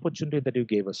wonderful opportunity that you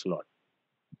gave us, Lord.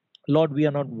 Lord, we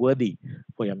are not worthy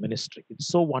for your ministry. It's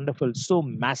so wonderful, so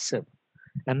massive,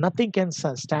 and nothing can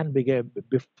stand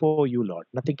before you, Lord.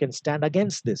 Nothing can stand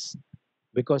against this,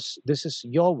 because this is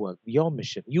your work, your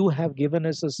mission. You have given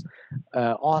us this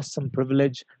awesome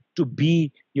privilege to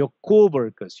be your co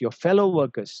workers, your fellow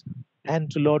workers, and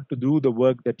to, Lord, to do the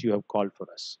work that you have called for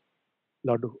us.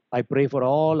 Lord, I pray for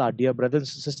all our dear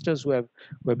brothers and sisters who have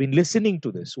been listening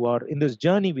to this, who are in this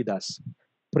journey with us.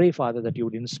 Pray, Father, that you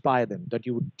would inspire them, that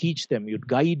you would teach them, you'd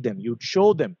guide them, you'd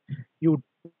show them, you would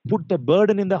put the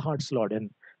burden in their hearts, Lord,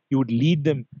 and you would lead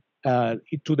them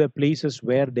to the places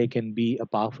where they can be a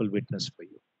powerful witness for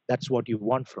you. That's what you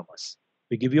want from us.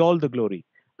 We give you all the glory.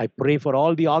 I pray for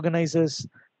all the organizers,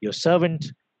 your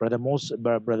servant, Brother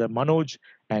Manoj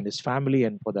and his family,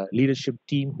 and for the leadership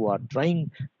team who are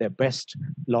trying their best,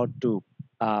 Lord,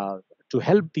 uh, to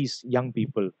help these young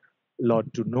people,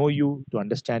 Lord, to know you, to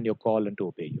understand your call, and to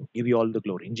obey you. Give you all the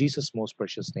glory. In Jesus' most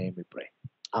precious name we pray.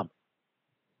 Amen.